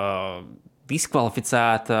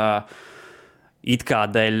diskvalificēta, it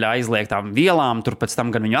kā dēļ aizliegtām vielām, tur pēc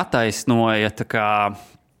tam gan viņu attaisnoja, tā kā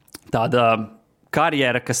tāda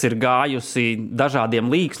karjera, kas ir gājusi dažādiem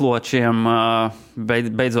līksločiem,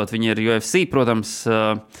 beidzot viņa ir UFC, protams.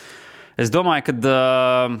 Es domāju, ka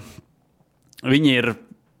viņi ir,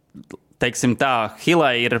 teiksim tā,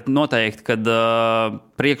 Hillai ir noteikti, kad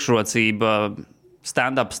priekšrocība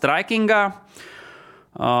stand-up strikingā,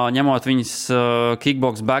 ņemot viņas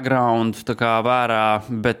kickbox background tā kā vērā,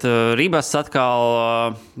 bet Ribas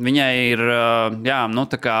atkal viņai ir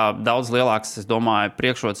tā kā daudz lielāks, es domāju,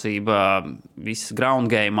 priekšrocība viss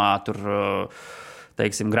ground game'ā, tur,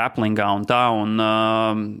 teiksim, grapplingā un tā, un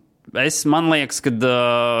man liekas, ka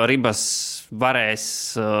Ribas varēs,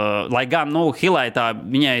 lai gan, Hillai tā,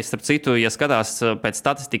 viņai, starp citu, ja skatās pēc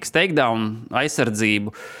statistikas takedown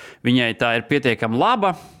aizsardzību, viņai tā ir pietiekami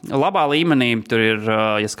labā līmenī. Tur ir,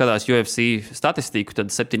 ja skatās UFC statistiku,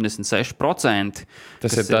 tad 76%.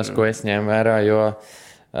 Tas ir tas, ko es ņēmu vērā, jo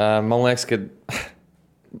man liekas, ka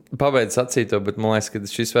pabeidz sacīto, bet man liekas, ka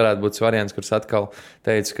šis varētu būt variants, kurš atkal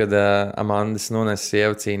teicu, kad Amandas Nunes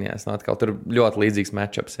sieva cīnījās. Atkal tur ļoti līdzīgs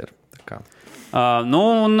matchups ir. Tā kā. Tā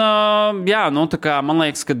kā man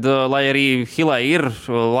liekas, ka, lai arī Hillai ir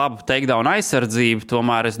laba takedown aizsardzība,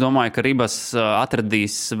 tomēr es domāju, ka Ribas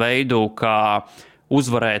atradīs veidu, kā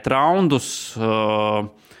uzvarēt raundus,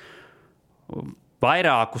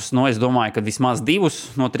 vairākus, es domāju, ka vismaz 2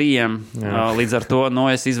 no 3. Līdz ar to,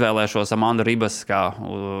 es izvēlēšos Amandu Ribas kā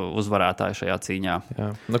uzvarētāju šajā cīņā. Jā.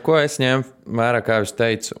 Ko es ņēmu vērā, kā es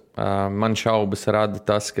teicu, man šaubas rada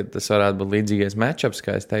tas, ka tas varētu būt līdzīgais matchups,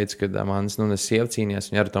 kā es teicu, kad Amandas Nunes sieva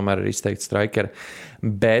cīnījās, viņa arī tomēr ir izteikti strikeri.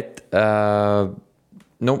 Bet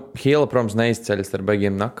Hilla, protams, neizceļas ar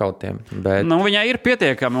baigiem knockoutiem. Bet viņai ir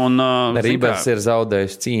pietiekami. Ribas ir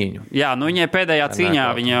zaudējusi cīņu. Jā, viņai pēdējā cīņā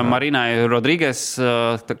viņa Marinai Rodrigues,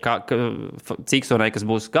 cīkstonai, kas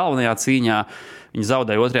būs galvenajā cīņā, viņa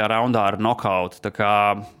zaudēja 2. raundā ar knockoutu. Tā kā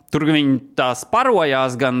tur viņi tās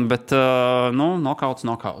parojās gan, bet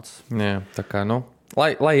knockouts. Jā, tā kā,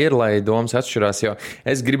 lai domas atšķirās, jo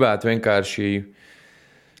es gribētu vienkārši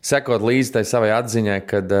sekot līdzi tai savai atziņai,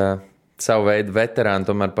 kad savu veidu veterāni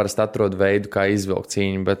tomēr parasti atrod veidu, kā izvilkt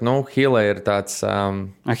cīņu. Bet, Hilla ir tāds...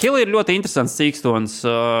 Hilla ir ļoti interesants cīkstons.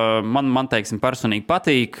 Man teiksim, personīgi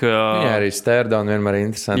patīk. Jā, arī stērdowni vienmēr ir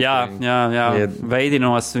interesanti. Jā.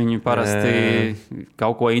 Veidinos viņi parasti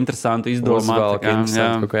kaut ko interesantu izdomā.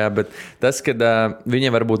 Bet tas, kad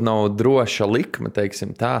viņiem varbūt nav droša likme,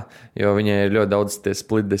 teiksim tā, jo viņai ir ļoti daudz tie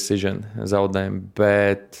split decision zaudējumi,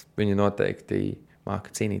 bet viņi noteikti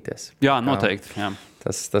māka cīnīties. Jā, noteikti, jā.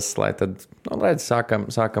 Tas lai tad,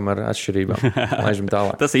 sākam ar atšķirībām. Laižam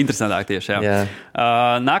tālāk. Tas ir interesantāk tieši, jā.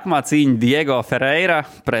 Nākamā cīņa Diego Ferreira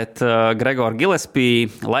pret Gregor Gillespie,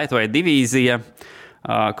 lightweight divīzija.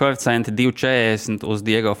 Koeficienti 2,40 uz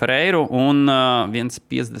Diego Ferreiru un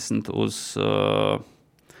 1,50 uz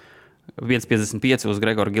 1,55 uz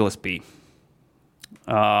Gregor Gillespie.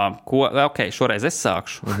 Šoreiz es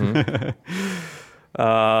sākšu.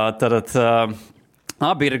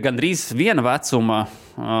 Abi ir gandrīz viena vecuma.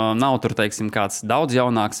 Nav tur, teiksim, kāds daudz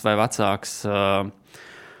jaunāks vai vecāks.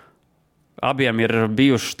 Abiem ir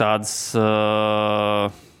bijuši tāds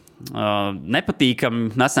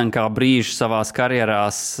nepatīkami nesen kā brīži savās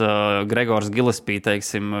karjerās. Gregors Gillespie,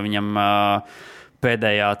 teiksim, viņam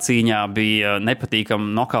Pēdējā cīņā bija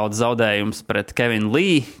nepatīkams nokauts zaudējums pret Kevinu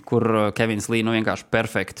Lee, kur Kevins Lee vienkārši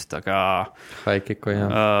perfekti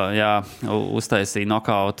uztaisīja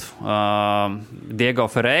nokautu. Diego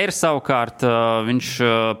Ferreira savukārt viņš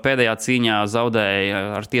pēdējā cīņā zaudēja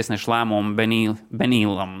ar tiesnešu lēmumu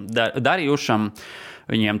Benīlam Darījušam.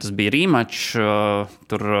 Viņiem tas bija rematch.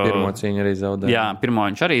 Pirmo cīņu arī zaudēja. Jā, pirmo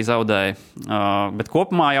viņš arī zaudēja. Bet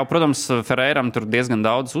kopumā jau, protams, Ferreiram tur diezgan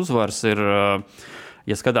daudz uzvaras ir.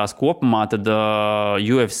 Ja skatās kopumā, tad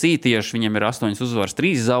UFC tieši viņam ir 8 uzvaras,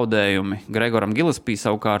 3 zaudējumi. Gregoram Gillespie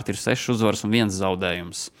savukārt ir 6 uzvaras un 1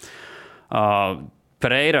 zaudējums.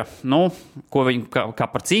 Ferreira, ko viņu kā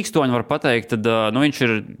par cīkstoņu var pateikt, tad viņš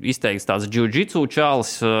ir izteikts tāds jiu-jitsu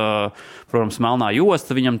čalis, protams, melnā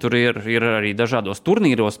josta, viņam tur ir arī dažādos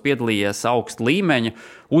turnīros piedalījies augsta līmeņa,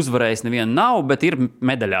 uzvarējis nevienu nav, bet ir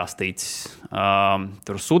medaļās ticis.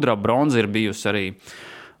 Tur sudraba, bronza ir bijusi arī.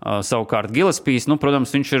 Savukārt Gillespies,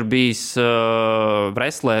 protams, viņš ir bijis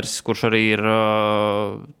wrestlers, kurš arī ir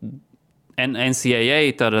NCAA,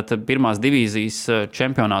 tad pirmās divīzijas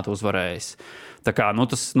čempionātu uzvarējis. Tā kā,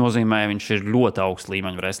 tas nozīmē, viņš ir ļoti augsts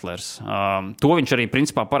līmeņa wrestlers. To viņš arī,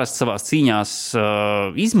 principā, parasti savās cīņās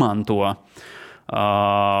izmanto.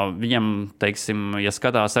 Viņam, teiksim, ja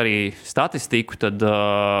skatās arī statistiku, tad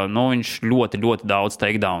viņš ļoti, ļoti daudz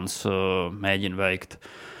takedowns mēģina veikt.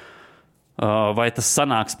 Vai tas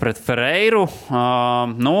sanāks pret Ferreiru?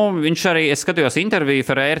 Viņš arī, es skatījos interviju,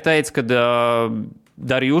 Ferreira teica, ka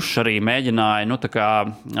Darījušs arī mēģināja,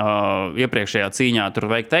 iepriekšējā cīņā tur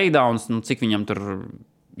veikt takedowns, cik viņam tur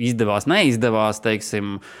izdevās, neizdevās,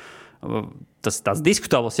 teiksim, tas tāds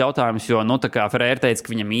diskutabls jautājums, jo, Ferreira teica,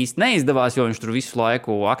 ka viņam īsti neizdevās, jo viņš tur visu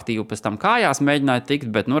laiku aktīvi pēc tam kājās mēģināja tikt,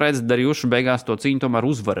 bet, redz, Darījušs beigās to cīņu tomēr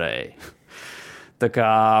uzvarēja. Tā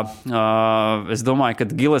kā es domāju, ka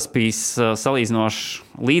Gillespies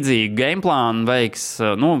salīdzinoši līdzīgu gameplānu veiks,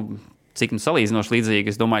 cik salīdzinoši līdzīgi,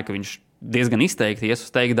 es domāju, ka viņš diezgan izteikti ies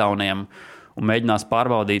uz takedowniem un mēģinās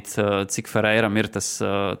pārbaudīt, cik Ferreiram ir tas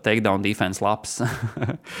takedown defense labs,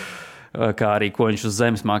 kā arī ko viņš uz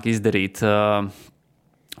zemes māk izdarīt.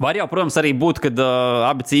 Var jau, protams, arī būt, kad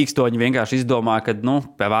abi cīkstoņi vienkārši izdomā, ka,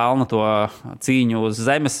 pie vēlna to cīņu uz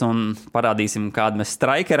zemes un parādīsim, kādu mēs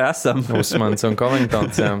strikeri esam. Usmans un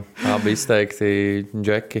Covingtons, jā. Abi izteikti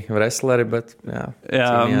džeki, wrestleri, bet,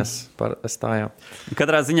 cīnījās par stājām.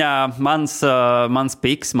 Katrā ziņā mans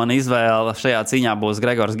piks, man izvēle šajā cīņā būs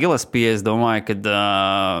Gregors Gillespie. Es domāju, ka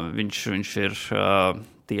viņš ir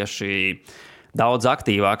tieši daudz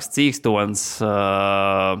aktīvāks cīkstons,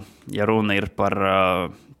 ja runa ir par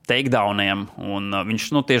takedowniem, un viņš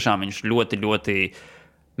ļoti, ļoti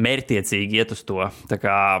mērķtiecīgi iet uz to. Tā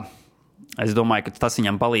kā es domāju, ka tas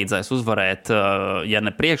viņam palīdzēs uzvarēt, ja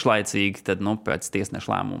ne priekšlaicīgi, tad pēc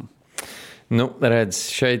tiesneša lēmuma. Redz,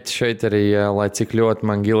 šeit arī, lai cik ļoti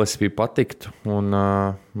man Gillespie patiktu, un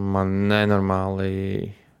man nenormāli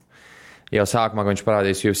jau sākumā, kad viņš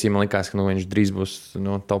parādījās UFC, man likās, ka viņš drīz būs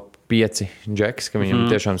top 5 džeks, ka viņam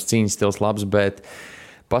tiešām cīņas stils labs, bet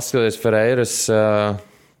paskatoties Ferreiras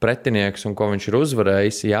pretinieks un ko viņš ir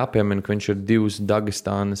uzvarējis, jāpiemina, ka viņš ir 2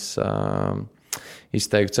 Dagestānas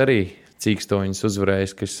izteikts arī cīkstoņus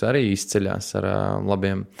uzvarējis, kas arī izceļās ar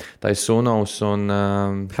labiem Taisunovs un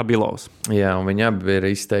Habilovs. Jā, un viņi abi ir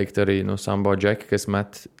izteikti arī sambo džeki, kas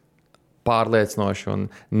met pārliecinoši un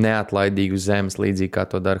neatlaidīgi uz zemes, līdzīgi kā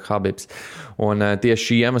to dara Habibs. Un tieši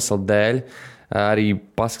šī iemesla dēļ, arī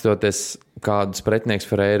paskatoties, kādus pretinieks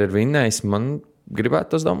Ferreira ir vinnējis, man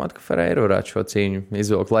gribētu domāt, ka Ferreira varētu šo cīņu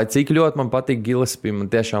izvilkt. Lai cik ļoti man patīk Gillespie, man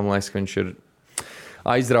tiešām liekas, ka viņš ir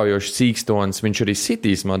aizraujošs cīkstons, viņš arī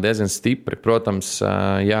sitīs man diezgan stipri. Protams,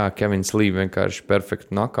 Kevins Lee vienkārši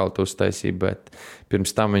perfektu nokautu uztaisīja, bet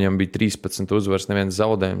pirms tam viņam bija 13 uzvaras, neviens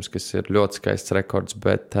zaudējums, kas ir ļoti skaists rekords,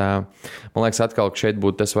 bet man liekas atkal, ka šeit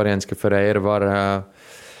būtu tas variants, ka Ferreira var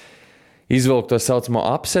izvilkt to saucamo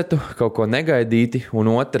upsetu, kaut ko negaidīti, un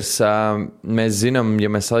otrs, mēs zinām, ja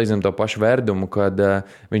mēs salīdzinām to pašu Verdumu, kad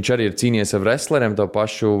viņš arī ir cīnījies ar wrestleriem, to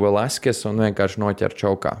pašu Velasquez un vienkārši noķer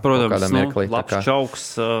čaukā. Protams, labs čauks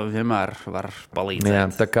vienmēr var palīdzēt. Jā,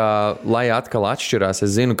 tā kā, lai atkal atšķirās,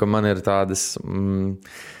 es zinu, ka man ir tādas,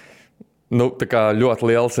 tā kā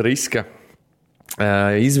ļoti liels riska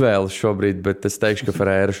izvēles šobrīd, bet es teikšu, ka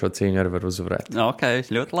Ferreira šo cīņu arī var uzvarēt. Ok,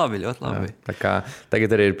 ļoti labi, ļoti labi. Jā, tā kā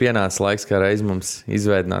tagad arī ir pienācis laiks, kā reiz mums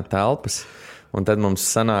izveidināt telpas, un tad mums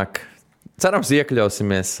sanāk, cerams,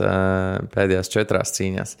 iekļausimies pēdējās 4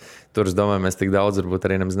 cīņās. Tur, es domāju, mēs tik daudz varbūt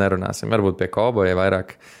arī nemaz nerunāsim. Varbūt pie Cowboya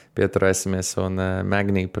vairāk pieturēsimies un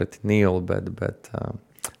Magni pret Neil, bet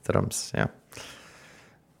cerams, jā.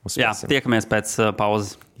 Uzspēsim. Jā, tiekamies pēc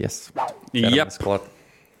pauzes. Yes. Yep. Klāt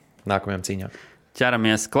nākamajām cīņām.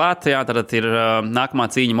 ķeramies klāt. Jā, tad ir nākamā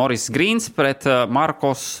cīņa Moris Grīns pret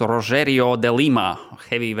Marcos Rogerio de Lima.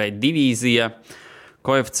 Heavyweight divīzija.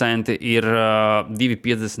 Koeficienti ir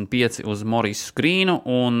 2,55 uz Morisu Grīnu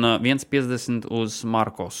un 1,50 uz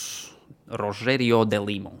Marcos Rogerio de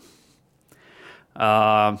Limu.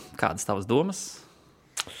 Kādas tavas domas?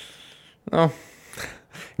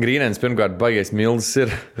 Grīnens pirmkārt baigais milzis ir.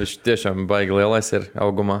 Viņš tiešām baigi lielais ir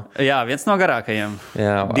augumā. Jā, viens no garākajiem.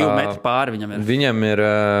 2 metri pāri viņam ir.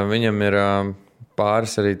 Viņam ir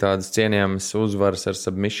pāris arī tādas cienījamas uzvaras ar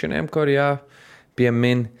submissioniem, ko ir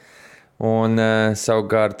jāpiemin. Un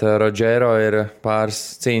savukārt Rogero ir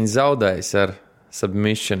pāris cīņas zaudējis ar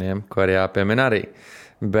submissioniem, ko ir jāpiemina arī.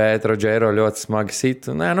 Bet Rogero ļoti smagi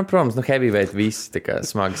sita. Protams, heavyweight visi tā kā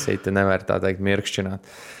smagi sita, nevar tā teikt mirkšķināt.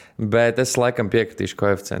 Bet es laikam piekritīšu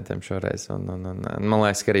koeficientiem šoreiz. Un man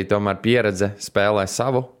liekas, ka arī tomēr pieredze spēlē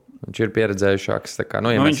savu. Viņš ir pieredzējušāks.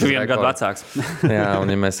 Ja viņš ir 1 gadu vecāks. Jā,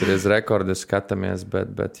 un ja mēs arī uz rekordu skatāmies,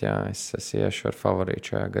 bet jā, es iešu ar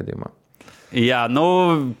favorītu šajā gadījumā. Jā,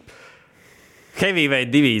 heavyweight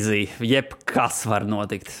divīzija, jebkas var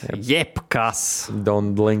notikt. Jebkas.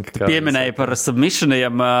 Don't blink. Pieminēja par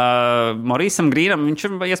submissioniem. Morisam Grīnam, viņš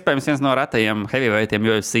ir iespējams viens no retajiem heavyweightiem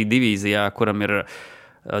UFC divīzijā, kuram ir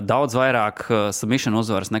daudz vairāk submission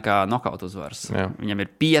uzvaras nekā knockout uzvaras. Jā. Viņam ir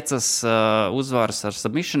 5 uzvaras ar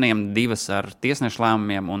submissioniem, 2 ar tiesnešu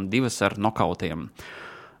lēmumiem un 2 ar knockoutiem.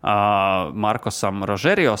 Markosam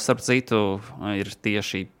Rogerio, starp citu, ir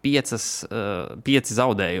tieši 5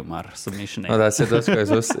 zaudējumi ar submissioniem. Tas ir tas, ko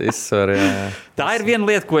es izsveru. Tā ir viena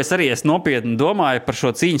lieta, ko es arī nopietni domāju par šo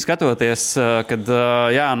cīņu skatoties, kad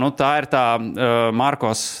tā ir tā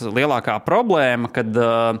Markos lielākā problēma, kad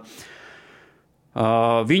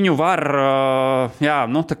viņu var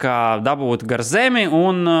dabūt gar zemi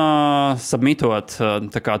un submitot.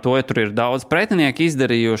 Tā kā to tur ir daudz pretinieki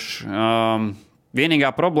izdarījuši. Vienīgā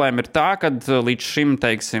problēma ir tā, ka līdz šim,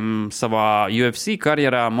 teiksim, savā UFC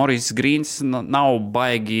karjerā Moris Grīns nav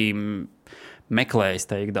baigi meklējis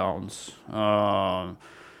takedowns.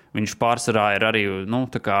 Viņš pārsvarā ir arī,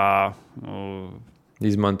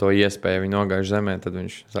 izmanto iespēju viņu nogājuši zemē, tad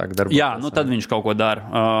viņš sāk darboties. Jā, tad viņš kaut ko dara.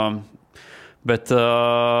 Bet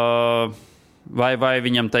vai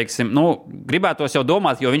viņam, teiksim, gribētos jau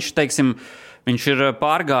domāt, jo viņš, teiksim, viņš ir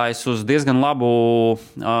pārgājis uz diezgan labu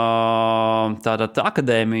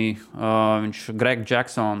akadēmiju. Viņš Greg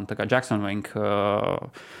Jackson, tā kā Jackson Wink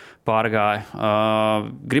pārgāja.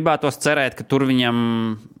 Gribētos cerēt, ka tur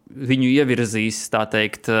viņu ievirzīs, tā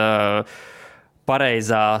teikt,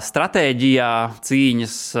 pareizā stratēģijā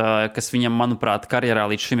cīņas, kas viņam, manuprāt, karjerā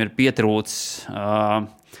līdz šim ir pietrūcis.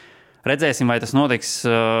 Redzēsim, vai tas notiks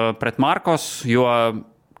pret Markos, jo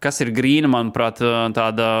kas ir Grīna, manuprāt,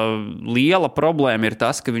 tāda liela problēma ir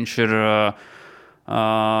tas, ka viņš ir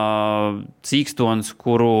cīkstons,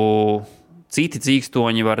 kuru citi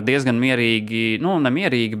cīkstoņi var diezgan mierīgi,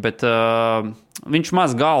 nemierīgi, bet viņš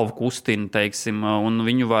maz galvu kustina, teiksim, un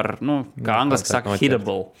viņu var, kā angliski saka,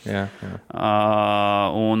 hittable. Jā.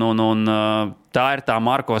 Un tā ir tā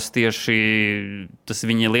Markos tieši, tas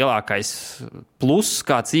viņa lielākais pluss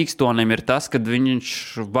kā cīkstonim ir tas, ka viņš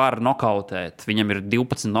var nokautēt. Viņam ir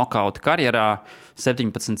 12 nokauti karjerā,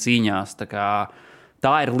 17 cīņās,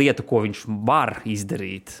 tā ir lieta, ko viņš var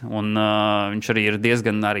izdarīt. Un viņš arī ir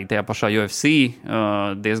diezgan, arī tajā pašā UFC,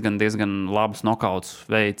 diezgan labus nokautus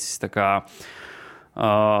veicis.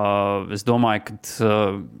 Es domāju, ka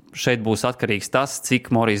šeit būs atkarīgs tas, cik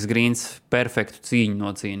Moris Grīns perfektu cīņu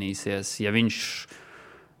nocīnīsies. Ja viņš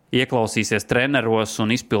ieklausīsies treneros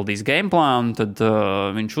un izpildīs gameplānu, tad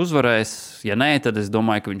viņš uzvarēs. Ja nē, tad es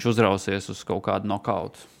domāju, ka viņš uzrausies uz kaut kādu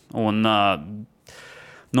nokautu. Un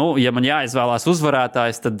ja man jāizvēlās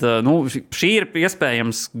uzvarētājs, tad šī ir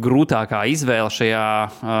iespējams grūtākā izvēle šajā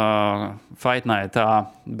fight nightā,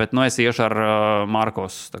 bet es iešu ar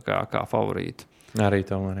Markos kā favorītu. Arī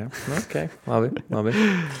tomēr, jā. Okay, labi.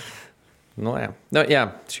 Jā,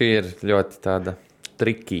 šī ir ļoti tāda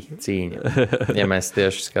triki cīņa, ja mēs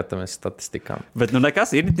tieši skatāmies statistikām. Bet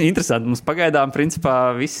nekas ir interesanti. Mums pagaidām,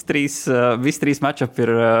 principā, visi trīs matchup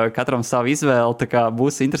ir katram savu izvēli, tā kā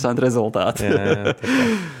būs interesanti rezultāti. Jā,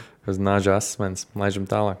 uz nāža asmens. Laižam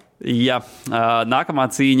tālāk. Jā, nākamā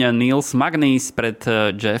cīņa Nils Magnijs pret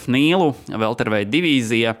Jeff Nealu, welterweight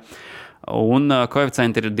divīzija. Un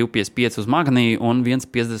koeficienti ir 2,55 uz Magniju un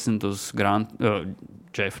 1,50 uz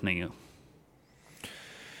Jeff Nealu.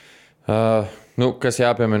 Kas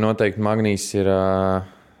jāpiemina noteikti, Magnijs ir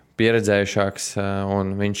pieredzējušāks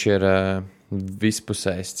un viņš ir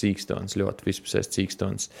vispusējs cīkstons, ļoti vispusējs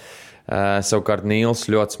cīkstons. Savukārt Nīls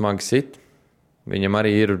ļoti smagi sit. Viņam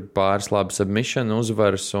arī ir pāris labi submission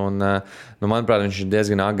uzvaras, un, manuprāt, viņš ir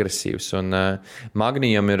diezgan agresīvs. Un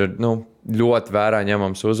Magnijam ir ļoti vērā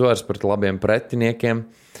ņemams uzvaras pret labiem pretiniekiem,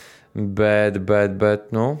 bet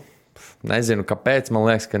nezinu, kāpēc. Man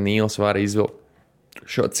liekas, ka Nīls var izvilkt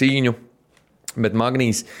šo cīņu, bet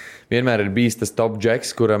Magnijs vienmēr ir bijis tas top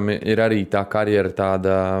džeks, kuram ir arī tā karjera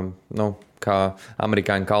tāda, kā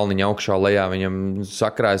amerikāņu kalniņa augšā lejā. Viņam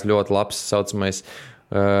sakrājas ļoti labs saucamais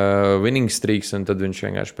winning streaks, un tad viņš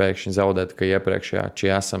vienkārši pēkšņi zaudē, ka iepriekšējā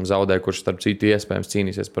Čiasam zaudē, kurš starp citu iespējams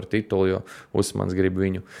cīnīsies par titulu, jo Usmans grib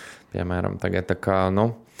viņu, piemēram, tagad. Tā kā,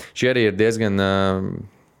 šie arī ir diezgan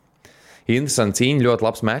interesanti cīņi, ļoti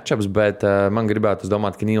labs matchups, bet man gribētu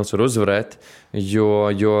domāt, ka Nīls var uzvarēt,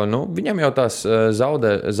 jo viņam jau tās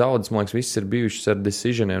zaudas, man liekas, viss ir bijušas ar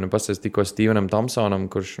decisioniem. Pastāst tikko Stevenam Thompsonam,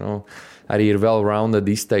 kurš arī ir well-rounded,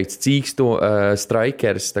 izteikts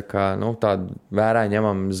strikers, tā kā tāda vērā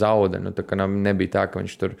ņemama zauda. Tā kā nebija tā, ka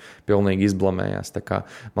viņš tur pilnīgi izblamējās. Tā kā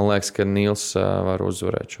man liekas, ka Nīls var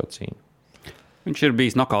uzvarēt šo cīņu. Viņš ir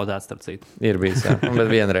bijis nokautēts, starp citu. Ir bijis, jā. Bet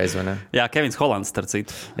vienreiz, vai ne? Jā, Kevins Hollands, starp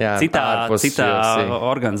citu. Jā, citā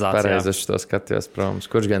organizācijā. Pareizi es to skatījos, protams.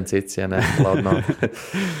 Kurš gan cits, ja ne?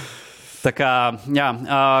 Tā kā, jā,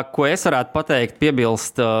 ko es varētu pateikt,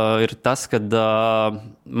 piebilst, ir tas, ka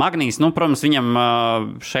Magnijs, protams, viņam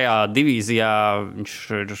šajā divīzijā viņš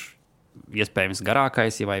ir iespējams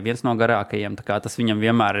garākais, vai viens no garākajiem. Tā kā tas viņam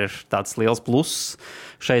vienmēr ir tāds liels pluss.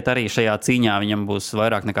 Šeit arī šajā cīņā viņam būs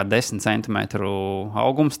vairāk nekā 10 centimetru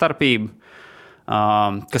auguma starpība.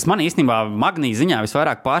 Kas man īstenībā Magnija ziņā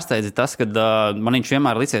visvairāk pārsteidza, tas, ka man viņš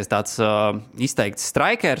vienmēr licies tāds izteikts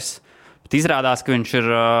strikers, bet izrādās, ka viņš ir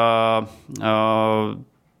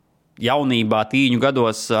jaunībā, tīņu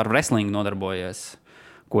gados ar wrestlingu nodarbojies,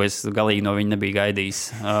 ko es galīgi no viņa nebiju gaidījis.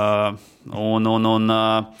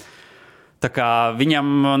 Tā kā viņam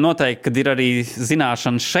noteikti, kad ir arī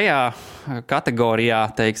zināšanas šajā kategorijā,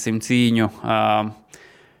 teiksim, cīņu,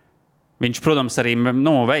 viņš, protams, arī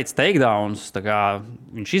veic takedowns, tā kā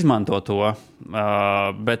viņš izmanto to,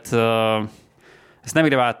 bet es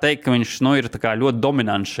negribētu teikt, ka viņš ir tā kā ļoti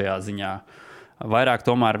dominants šajā ziņā. Vairāk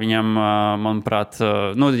tomēr viņam, manuprāt,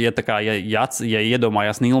 ja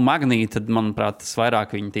iedomājās Nīlu Magniju, tad, manuprāt, tas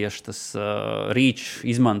vairāk viņa tieši tas reach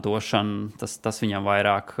izmantošana, tas viņam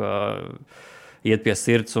vairāk iet pie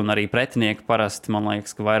sirds, un arī pretinieki parasti, man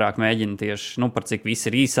liekas, ka vairāk mēģina tieši, par cik viss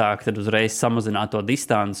ir īsāk, tad uzreiz samazināt to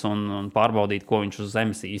distanci un pārbaudīt, ko viņš uz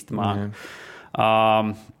zemes īsti māk.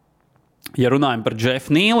 Ja runājam par Jeffu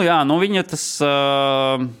Nīlu, jā, viņa tas...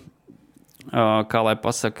 kā lai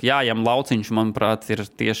pasaka, jājam lauciņš, manuprāt, ir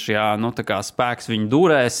tieši tā kā spēks viņa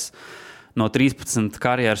dūrēs. No 13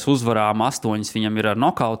 karjeras uzvarām 8 viņam ir ar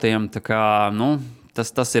nokautiem. Tā kā,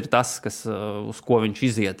 tas ir tas, uz ko viņš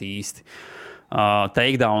iziet īsti.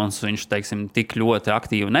 Takedowns viņš, teiksim, tik ļoti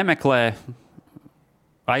aktīvi nemeklē.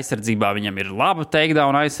 Aizsardzībā viņam ir laba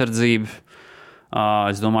takedown aizsardzība.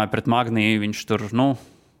 Es domāju, pret Magniju viņš tur,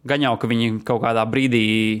 gan jau, ka viņi kaut kādā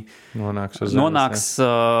brīdī nonāks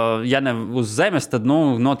ja ne uz zemes, tad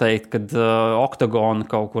noteikti, kad oktagona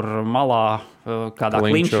kaut kur malā, kādā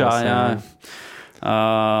klinčā.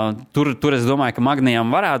 Tur es domāju, ka Magnijam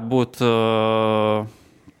varētu būt,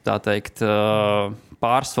 tā teikt,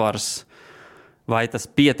 pārsvars, vai tas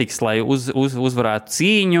pietiks, lai uzvarētu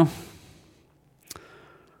cīņu.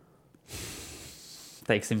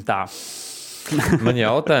 Teiksim tā. Man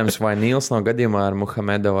jautājums, vai Nīls no gadījumā ar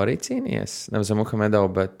Muhamedovu arī cīnījies? Nevis ar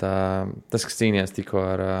Muhamedovu, bet tas, kas cīnījās tikko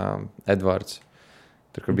ar Edvards.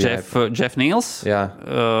 Jeff Nīls? Jā.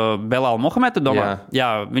 Belal Muhamedu domā?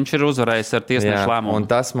 Jā, viņš ir uzvarējis ar tiesnešu lēmumu. Un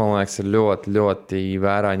tas, man liekas, ir ļoti, ļoti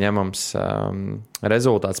vērā ņemams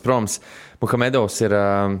rezultāts. Protams, Muhamedovs ir,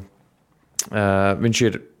 viņš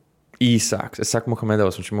ir īsāks. Es saku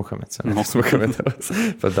Muhamedovs, viņš ir Muhamedovs.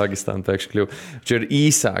 Pat Dagestānu pēkšņi kļuva. Viņš ir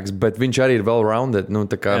īsāks, bet viņš arī ir well-rounded.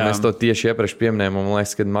 Tā kā mēs to tieši iepriekš pieminējām, un man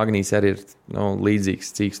liekas, ka Magnijs arī ir līdzīgs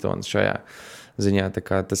cīkstons šajā ziņā. Tā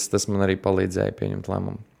kā tas man arī palīdzēja pieņemt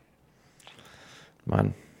lēmumu.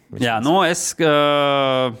 Jā,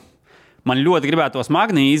 man ļoti gribētos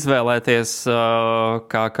Magniju izvēlēties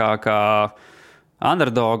kā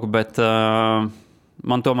underdogu, bet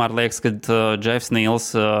man tomēr liekas, ka Jeffs Nīls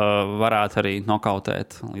varētu arī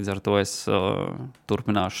nokautēt. Līdz ar to es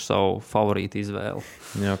turpināšu savu favorītu izvēli.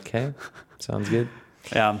 Ok, sounds good.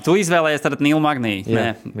 Jā, tu izvēlējies tad Nīlu Magniju?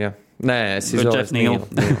 Jā. Nē, es izvēlējos Nīlu.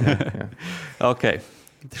 Ok,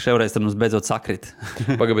 šoreiz tad mums beidzot sakrit.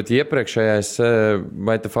 Bet iepriekšējais,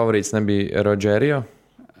 vai tu favorīts nebija Rogerio?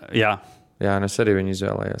 Jā. Jā, es arī viņu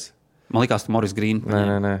izvēlējos. Man likās, ka Moris Green.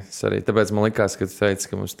 Nē. Tāpēc man likās, ka tu teici,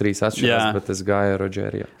 ka mums 3 atšķirās, bet es gāju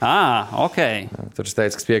Rodžerijā. Ok. Jā, tur es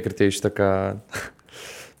teicu, ka piekritīšu tā kā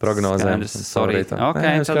prognozēm. Sorry.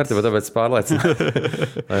 Okay, kārtībā, tāpēc es pārliecinu.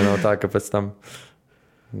 Lai nav tā, ka pēc tam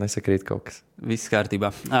nesakrīt kaut kas. Viss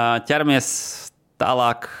kārtībā. Ķeramies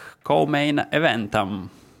tālāk co-main eventam.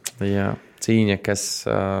 Jā, cīņa, kas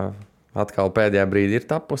atkal pēdējā brīdī ir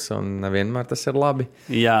tapusi, un nevienmēr tas ir labi.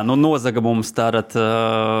 Jā, nozaga mums tātad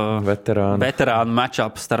veterānu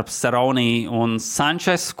matchup starp Cerrone un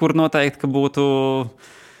Sančes, kur noteikti, ka būtu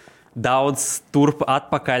daudz turp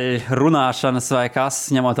atpakaļ runāšanas vai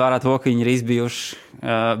kas, ņemot vērā to, ka viņi ir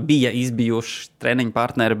bija izbijuši treniņu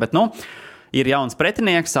partneri, bet, ir jauns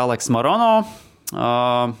pretinieks, Alex Morono,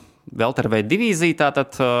 welterweight divīzija,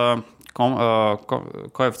 tātad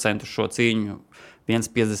koeficientu šo cīņu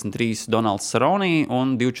 1,53 Donalds Cerrone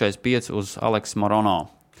un 2,45 uz Alex Morono.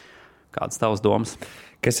 Kādas tavas domas?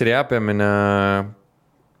 Kas ir jāpiemina,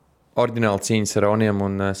 oriģināla cīņa Cerroniem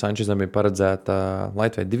un Sančesam bija paredzēta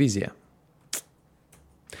lightweight divīzijā.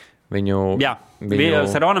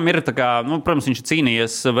 Cerronam ir tā kā, protams, viņš ir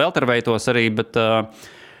cīnījies welterweightos arī, bet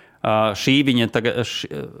šī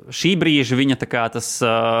brīža viņa tā kā tas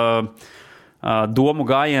domu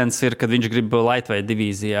gājiens ir, kad viņš grib lightweight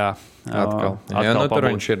divīzijā atkal tur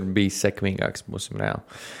viņš ir bijis sekmīgāks, būsim reāli.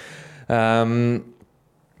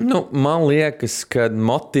 Man liekas, ka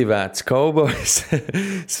motivēts Cowboys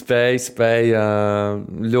spēja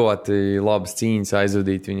ļoti labas cīņas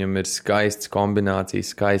aizvadīt. Viņam ir skaists kombinācijas,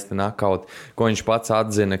 skaista knockout, ko viņš pats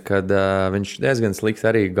atzina, kad viņš diezgan slikti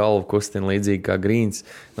arī galvu kustina līdzīgi kā Greens.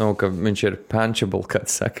 Ka viņš ir punchable, kad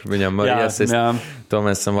saka, viņam var iesist. To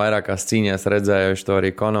mēs esam vairākās cīņās redzējuši, to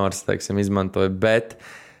arī Conors, izmantoja. Bet,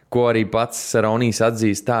 ko arī pats Cerronis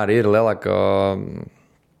atzīst, tā arī ir lielākā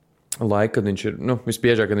laika, kad viņš ir,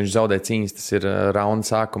 visbiežāk, kad viņš zaudē cīņas, tas ir raunda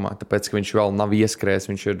sākumā, tāpēc, ka viņš vēl nav ieskrējis,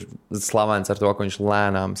 viņš ir slavens ar to, ka viņš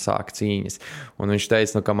lēnām sāk cīņas. Un viņš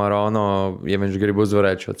teica, ka Morono, ja viņš grib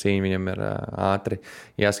uzvarēt šo cīņu, viņam ir ātri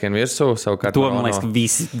jāskrien virsū. Savukārt to, man liekas, ka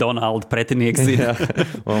visi Donalda pretinieki zina.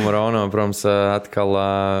 Un Morono, protams, atkal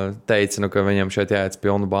teica, ka viņam šeit jāiet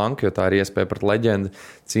pilnu banku, jo tā ir iespēja pret leģendu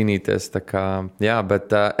cīnīties. Tā kā, bet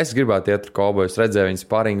es gribētu iet ar Cowboys, redzēju viņas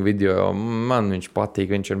sparring video, jo man viņš patīk,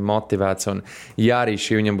 viņš ir motivēts, un arī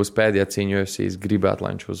šī viņam būs pēdējā cīņa UFC, es gribētu,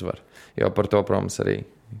 lai viņš uzvar. Jo par to, protams, arī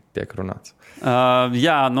tiek runāts.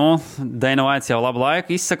 Dana White jau labu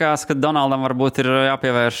laiku izsakās, ka Donaldam varbūt ir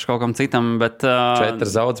jāpievērš kaut kam citam, bet 4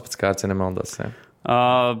 zaudus pēc kārtas, ja nemaldos.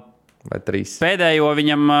 Vai 3. Pēdējo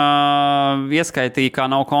viņam ieskaitīja kā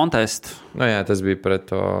nav kontestu. Tas bija pret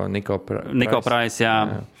to Niko Price, jā.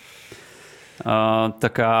 Tā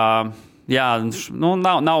kā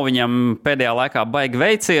nav viņam pēdējā laikā baigi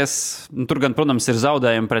veicies. Tur gan, protams, ir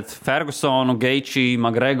zaudējumi pret Fergusonu, Geiči,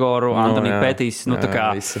 McGregoru, Antoniju Pettis.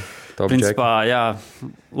 Principā,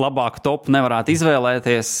 labāku topu nevarētu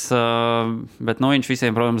izvēlēties, bet viņš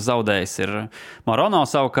visiem, protams, zaudējis ir. Morono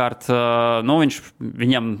savukārt,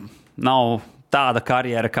 viņam nav tāda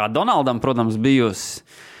karjera kā Donaldam, protams, bijusi.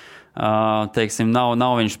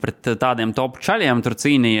 Nav viņš pret tādiem topu čaļiem tur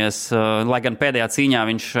cīnījies, lai gan pēdējā cīņā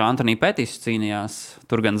viņš Antoniju Pettisu cīnījās,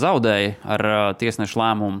 tur gan zaudēja ar tiesnešu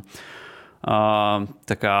lēmumu.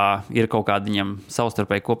 Tā kā ir kaut kādi viņam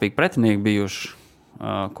savstarpēji kopīgi pretinieki bijuši,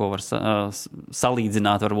 ko var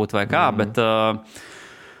salīdzināt varbūt vai kā, bet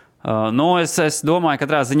es domāju,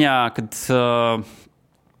 katrā ziņā, kad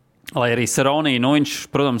lai arī Cerrone, viņš,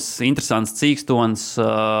 protams, interesants cīkstons,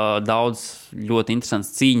 daudz ļoti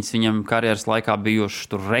interesants cīņas viņam karjeras laikā bijuši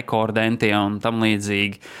tur rekordentie un tam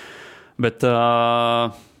līdzīgi. Bet,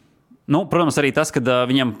 protams, arī tas, kad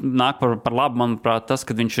viņam nāk par labu, manuprāt, tas,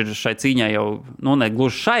 kad viņš ir šai cīņai jau, ne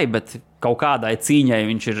gluži šai, bet kaut kādai cīņai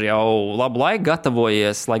viņš ir jau labu laiku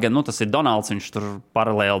gatavojies, lai gan, tas ir Donalds, viņš tur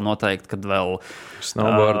paralēli noteikti, kad vēl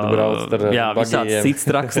snowboardu brauc ar visāds cits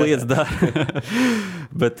traks lietas dara.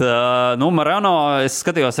 Bet, Morono, es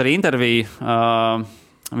skatījos arī interviju,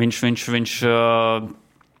 viņš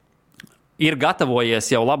ir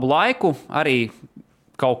gatavojies jau labu laiku, arī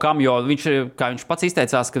kaut kam, jo viņš, kā viņš pats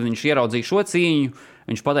izteicās, kad viņš ieraudzīja šo cīņu,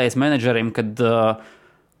 viņš pateica menedžerim, kad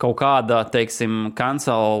kaut kāda,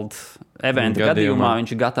 cancelled eventa gadījumā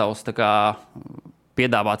viņš ir gatavs tā kā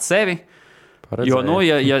piedāvāt sevi. Paredzēja.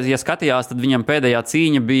 Jo, ja skatījās, tad viņam pēdējā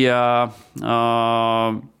cīņa bija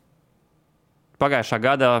pagājušā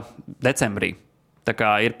gada decembrī. Tā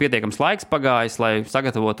kā ir pietiekams laiks pagājis, lai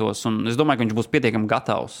sagatavotos, un es domāju, ka viņš būs pietiekami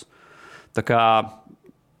gatavs. Tā kā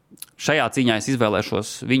šajā cīņā es izvēlēšos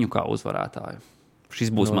viņu kā uzvarētāju.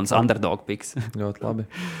 šis būs mans underdog picks. Ļoti labi.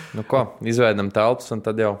 Nu ko, izveidam telpas un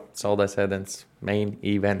tad jau saldais ēdiens main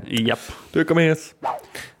event. Jep. Tiekamies!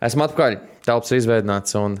 Esmu atpakaļ. Telpas ir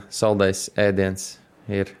izveidināts un saldais ēdiens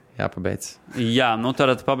ir jāpabeidz. Jā, nu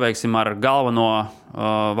tad pabeigsim ar galveno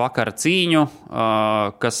vakara cīņu,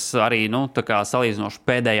 kas arī, nu, tā kā salīdzinoši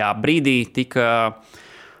pēdējā brīdī tika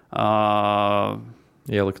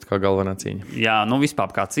ielikt kā galvenā cīņa. Jā, nu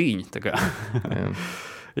vispār kā cīņa. Tā kā.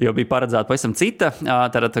 Jo bija paredzēta pavisam cita.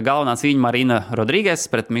 Tad galvenā cīņa Marina Rodrīgas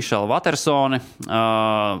pret Mišelu Watersoni.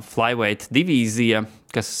 Flyweight divīzija,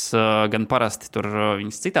 kas gan parasti tur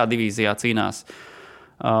viņas citā divīzijā cīnās.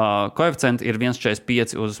 Koeficienti ir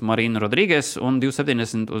 1,45 uz Marinu Rodrīgas un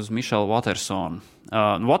 2,70 uz Mišelu Watersonu.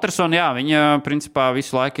 Watersona, jā, viņa principā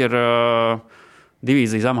visu laiku ir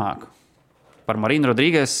divīzija zemāk. Par Marinu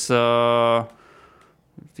Rodrīgas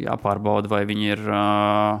jāpārbauda, vai viņi ir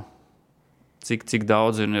cik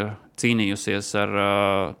daudz ir cīnījusies ar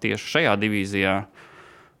tieši šajā divīzijā.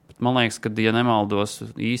 Bet man liekas, ka, ja nemaldos,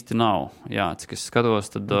 īsti nav. Jā, cik es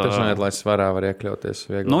skatos, tad... Tas neiet, lai svarā var iekļauties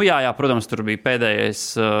viegli. Nu jā, protams, tur bija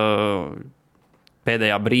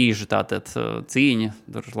pēdējā brīža tātad cīņa,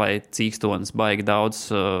 tur, lai cīkstonis baigi daudz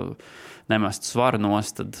nemest svaru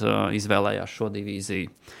nost, tad izvēlējās šo divīziju.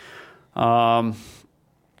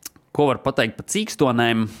 Ko var pateikt par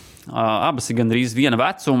cīkstonēm? Abas ir gandrīz viena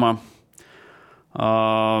vecuma.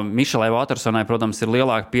 Mišelai Watersonai, protams, ir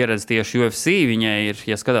lielāka pieredze tieši UFC. Viņai ir,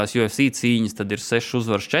 ja skatās UFC cīņas, tad ir 6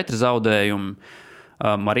 uzvaras, 4 zaudējumi.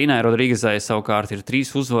 Marinai Rodrīgasai savukārt ir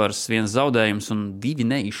 3 uzvaras, 1 zaudējums un 2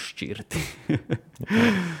 neizšķirti.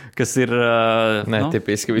 Kas ir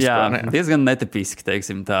netipiski vispār. Jā, diezgan netipiski,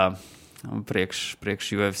 teiksim tā, priekš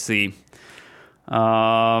UFC.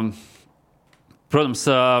 Protams,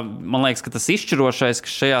 man liekas, ka tas izšķirošais,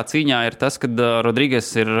 kas šajā cīņā ir tas, ka Rodrīgas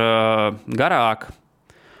ir garāk.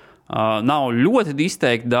 Nav ļoti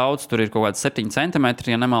izteikti daudz, tur ir kaut kāds 7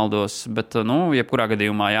 centimetri, ja nemaldos, bet, nu, jebkurā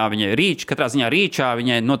gadījumā, jā, viņai rīč, katrā ziņā rīčā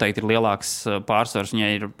viņai noteikti ir lielāks pārsvars,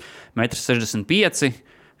 viņai ir 1,65 m,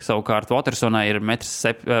 savukārt Watersonai ir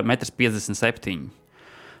 1,57 m.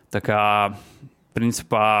 Tā kā,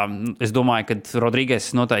 principā, es domāju, ka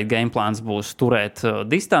Rodrīgas noteikti gameplāns būs turēt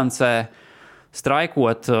distancē,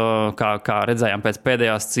 straikot, kā redzējām pēc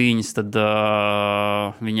pēdējās cīņas, tad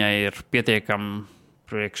viņai ir pietiekami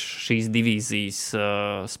priekš šīs divīzijas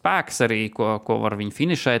spēks arī, ko var viņa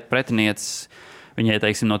finišēt pretinieces. Viņai,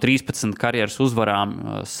 teiksim, no 13 karjeras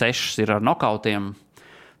uzvarām 6 ir ar nokautiem.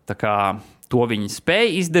 Tā kā to viņa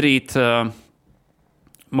spēja izdarīt.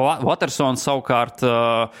 Watersons savukārt,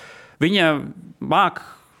 viņa māk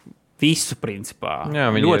visu, principā. Jā,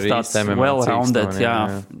 ļoti tāds well-rounded,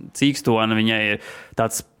 cīkstoni. Viņai ir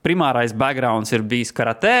tāds primārais backgrounds ir bijis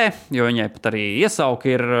karatē, jo viņai pat arī iesauka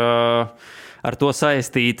ir ar to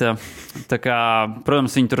saistīta. Tā kā,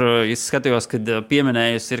 protams, viņa tur, es skatījos, kad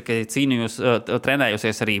pieminējusi ir, ka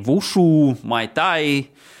trenējusies arī wushu, muay thai,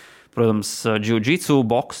 protams, jiu-jitsu,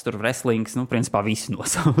 boks, tur wrestlings, nu, principā visi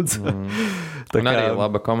nosauc. Un arī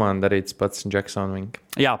laba komanda, arī tas pats Jackson Wink.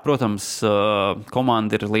 Jā, protams,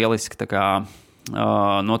 komanda ir lieliski, tā kā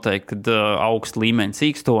noteikti, kad augst līmeņa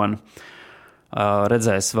cīkstoni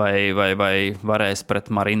redzēs, vai varēs pret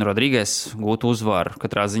Marinu Rodrīgas gūt uzvaru.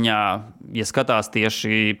 Katrā ziņā, ja skatās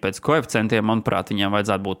tieši pēc koeficientiem, manuprāt, viņiem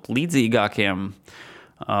vajadzētu būt līdzīgākiem,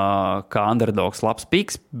 kā underdogs labs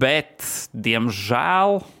piks, bet,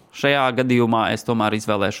 diemžēl, šajā gadījumā es tomēr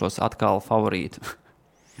izvēlēšos atkal favorītu.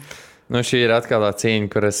 Nu, šī ir atkal tā cīņa,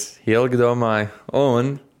 kur es ilgi domāju,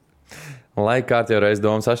 un lai kārtībā reiz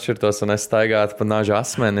domas atšķirtos un es staigātu pa nažu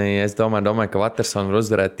asmeni, es domāju, ka Watersona var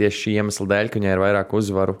uzvarēt tieši šī iemesla dēļ, ka viņai ir vairāk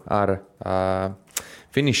uzvaru ar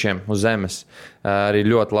finišiem uz zemes. Arī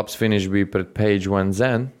ļoti labs finišs bija pret Paige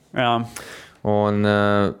Van-Zen. Jā. Un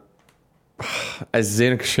es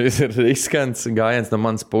zinu, ka šis ir riskants gājiens no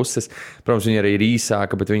manas puses. Protams, viņa arī ir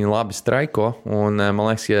īsāka, bet viņa labi straiko. Un man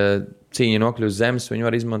liekas, ja cīņa nokļūst zemes, viņa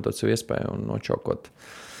var izmantot savu iespēju un nočokot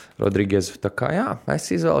Rodrīgesu. Tā kā, jā, es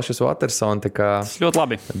izvēlēšos Watersonu. Tas ļoti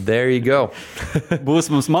labi. There you go. Būs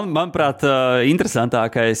mums, manuprāt,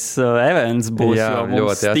 interesantākais events būs, jā, jo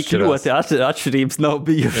mums tik ļoti atšķirības nav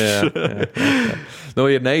bijušas. Jā. Nu,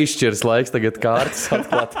 ir neizšķirs laiks tagad kārtas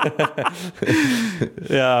atklāt.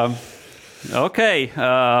 Jā. Ok,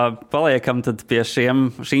 paliekam tad pie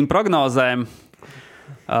šīm prognozēm.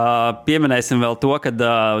 Pieminēsim vēl to, ka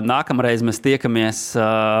nākamreiz mēs tiekamies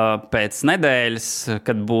pēc nedēļas,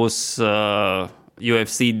 kad būs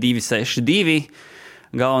UFC 262.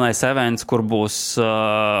 Galvenais events, kur būs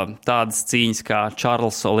tādas cīņas kā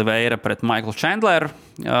Charles Oliveira pret Michael Chandleru.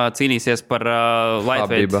 Cīnīsies par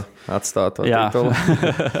lightweight. Habība atstāt to titulu.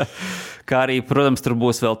 Kā arī, protams, tur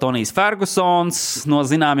būs vēl Tonijs Fergusons no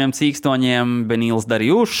zināmiem cīkstoņiem, Benīls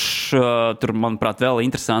Darjušs. Tur, manuprāt, vēl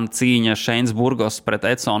interesanta cīņa Šeins Burgos pret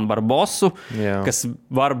Edsonu Barbosu, kas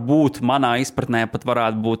varbūt manā izpratnē pat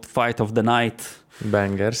varētu būt Fight of the Night.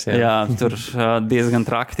 Bangers, jā, tur diezgan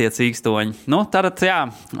traki tie cīkstoņi. Nu, tātad,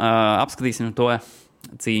 apskatīsim to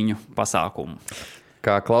cīņu pasākumu.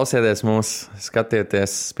 Kā klausieties mūs,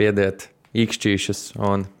 skatieties, spiediet īkšķīšus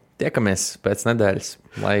un tiekamies pēc nedēļas,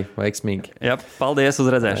 lai veiksmīgi. Jā, paldies,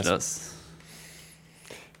 uz redzēšanos.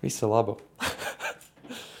 Visu labu.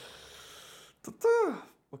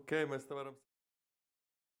 Okay, mēs te varam...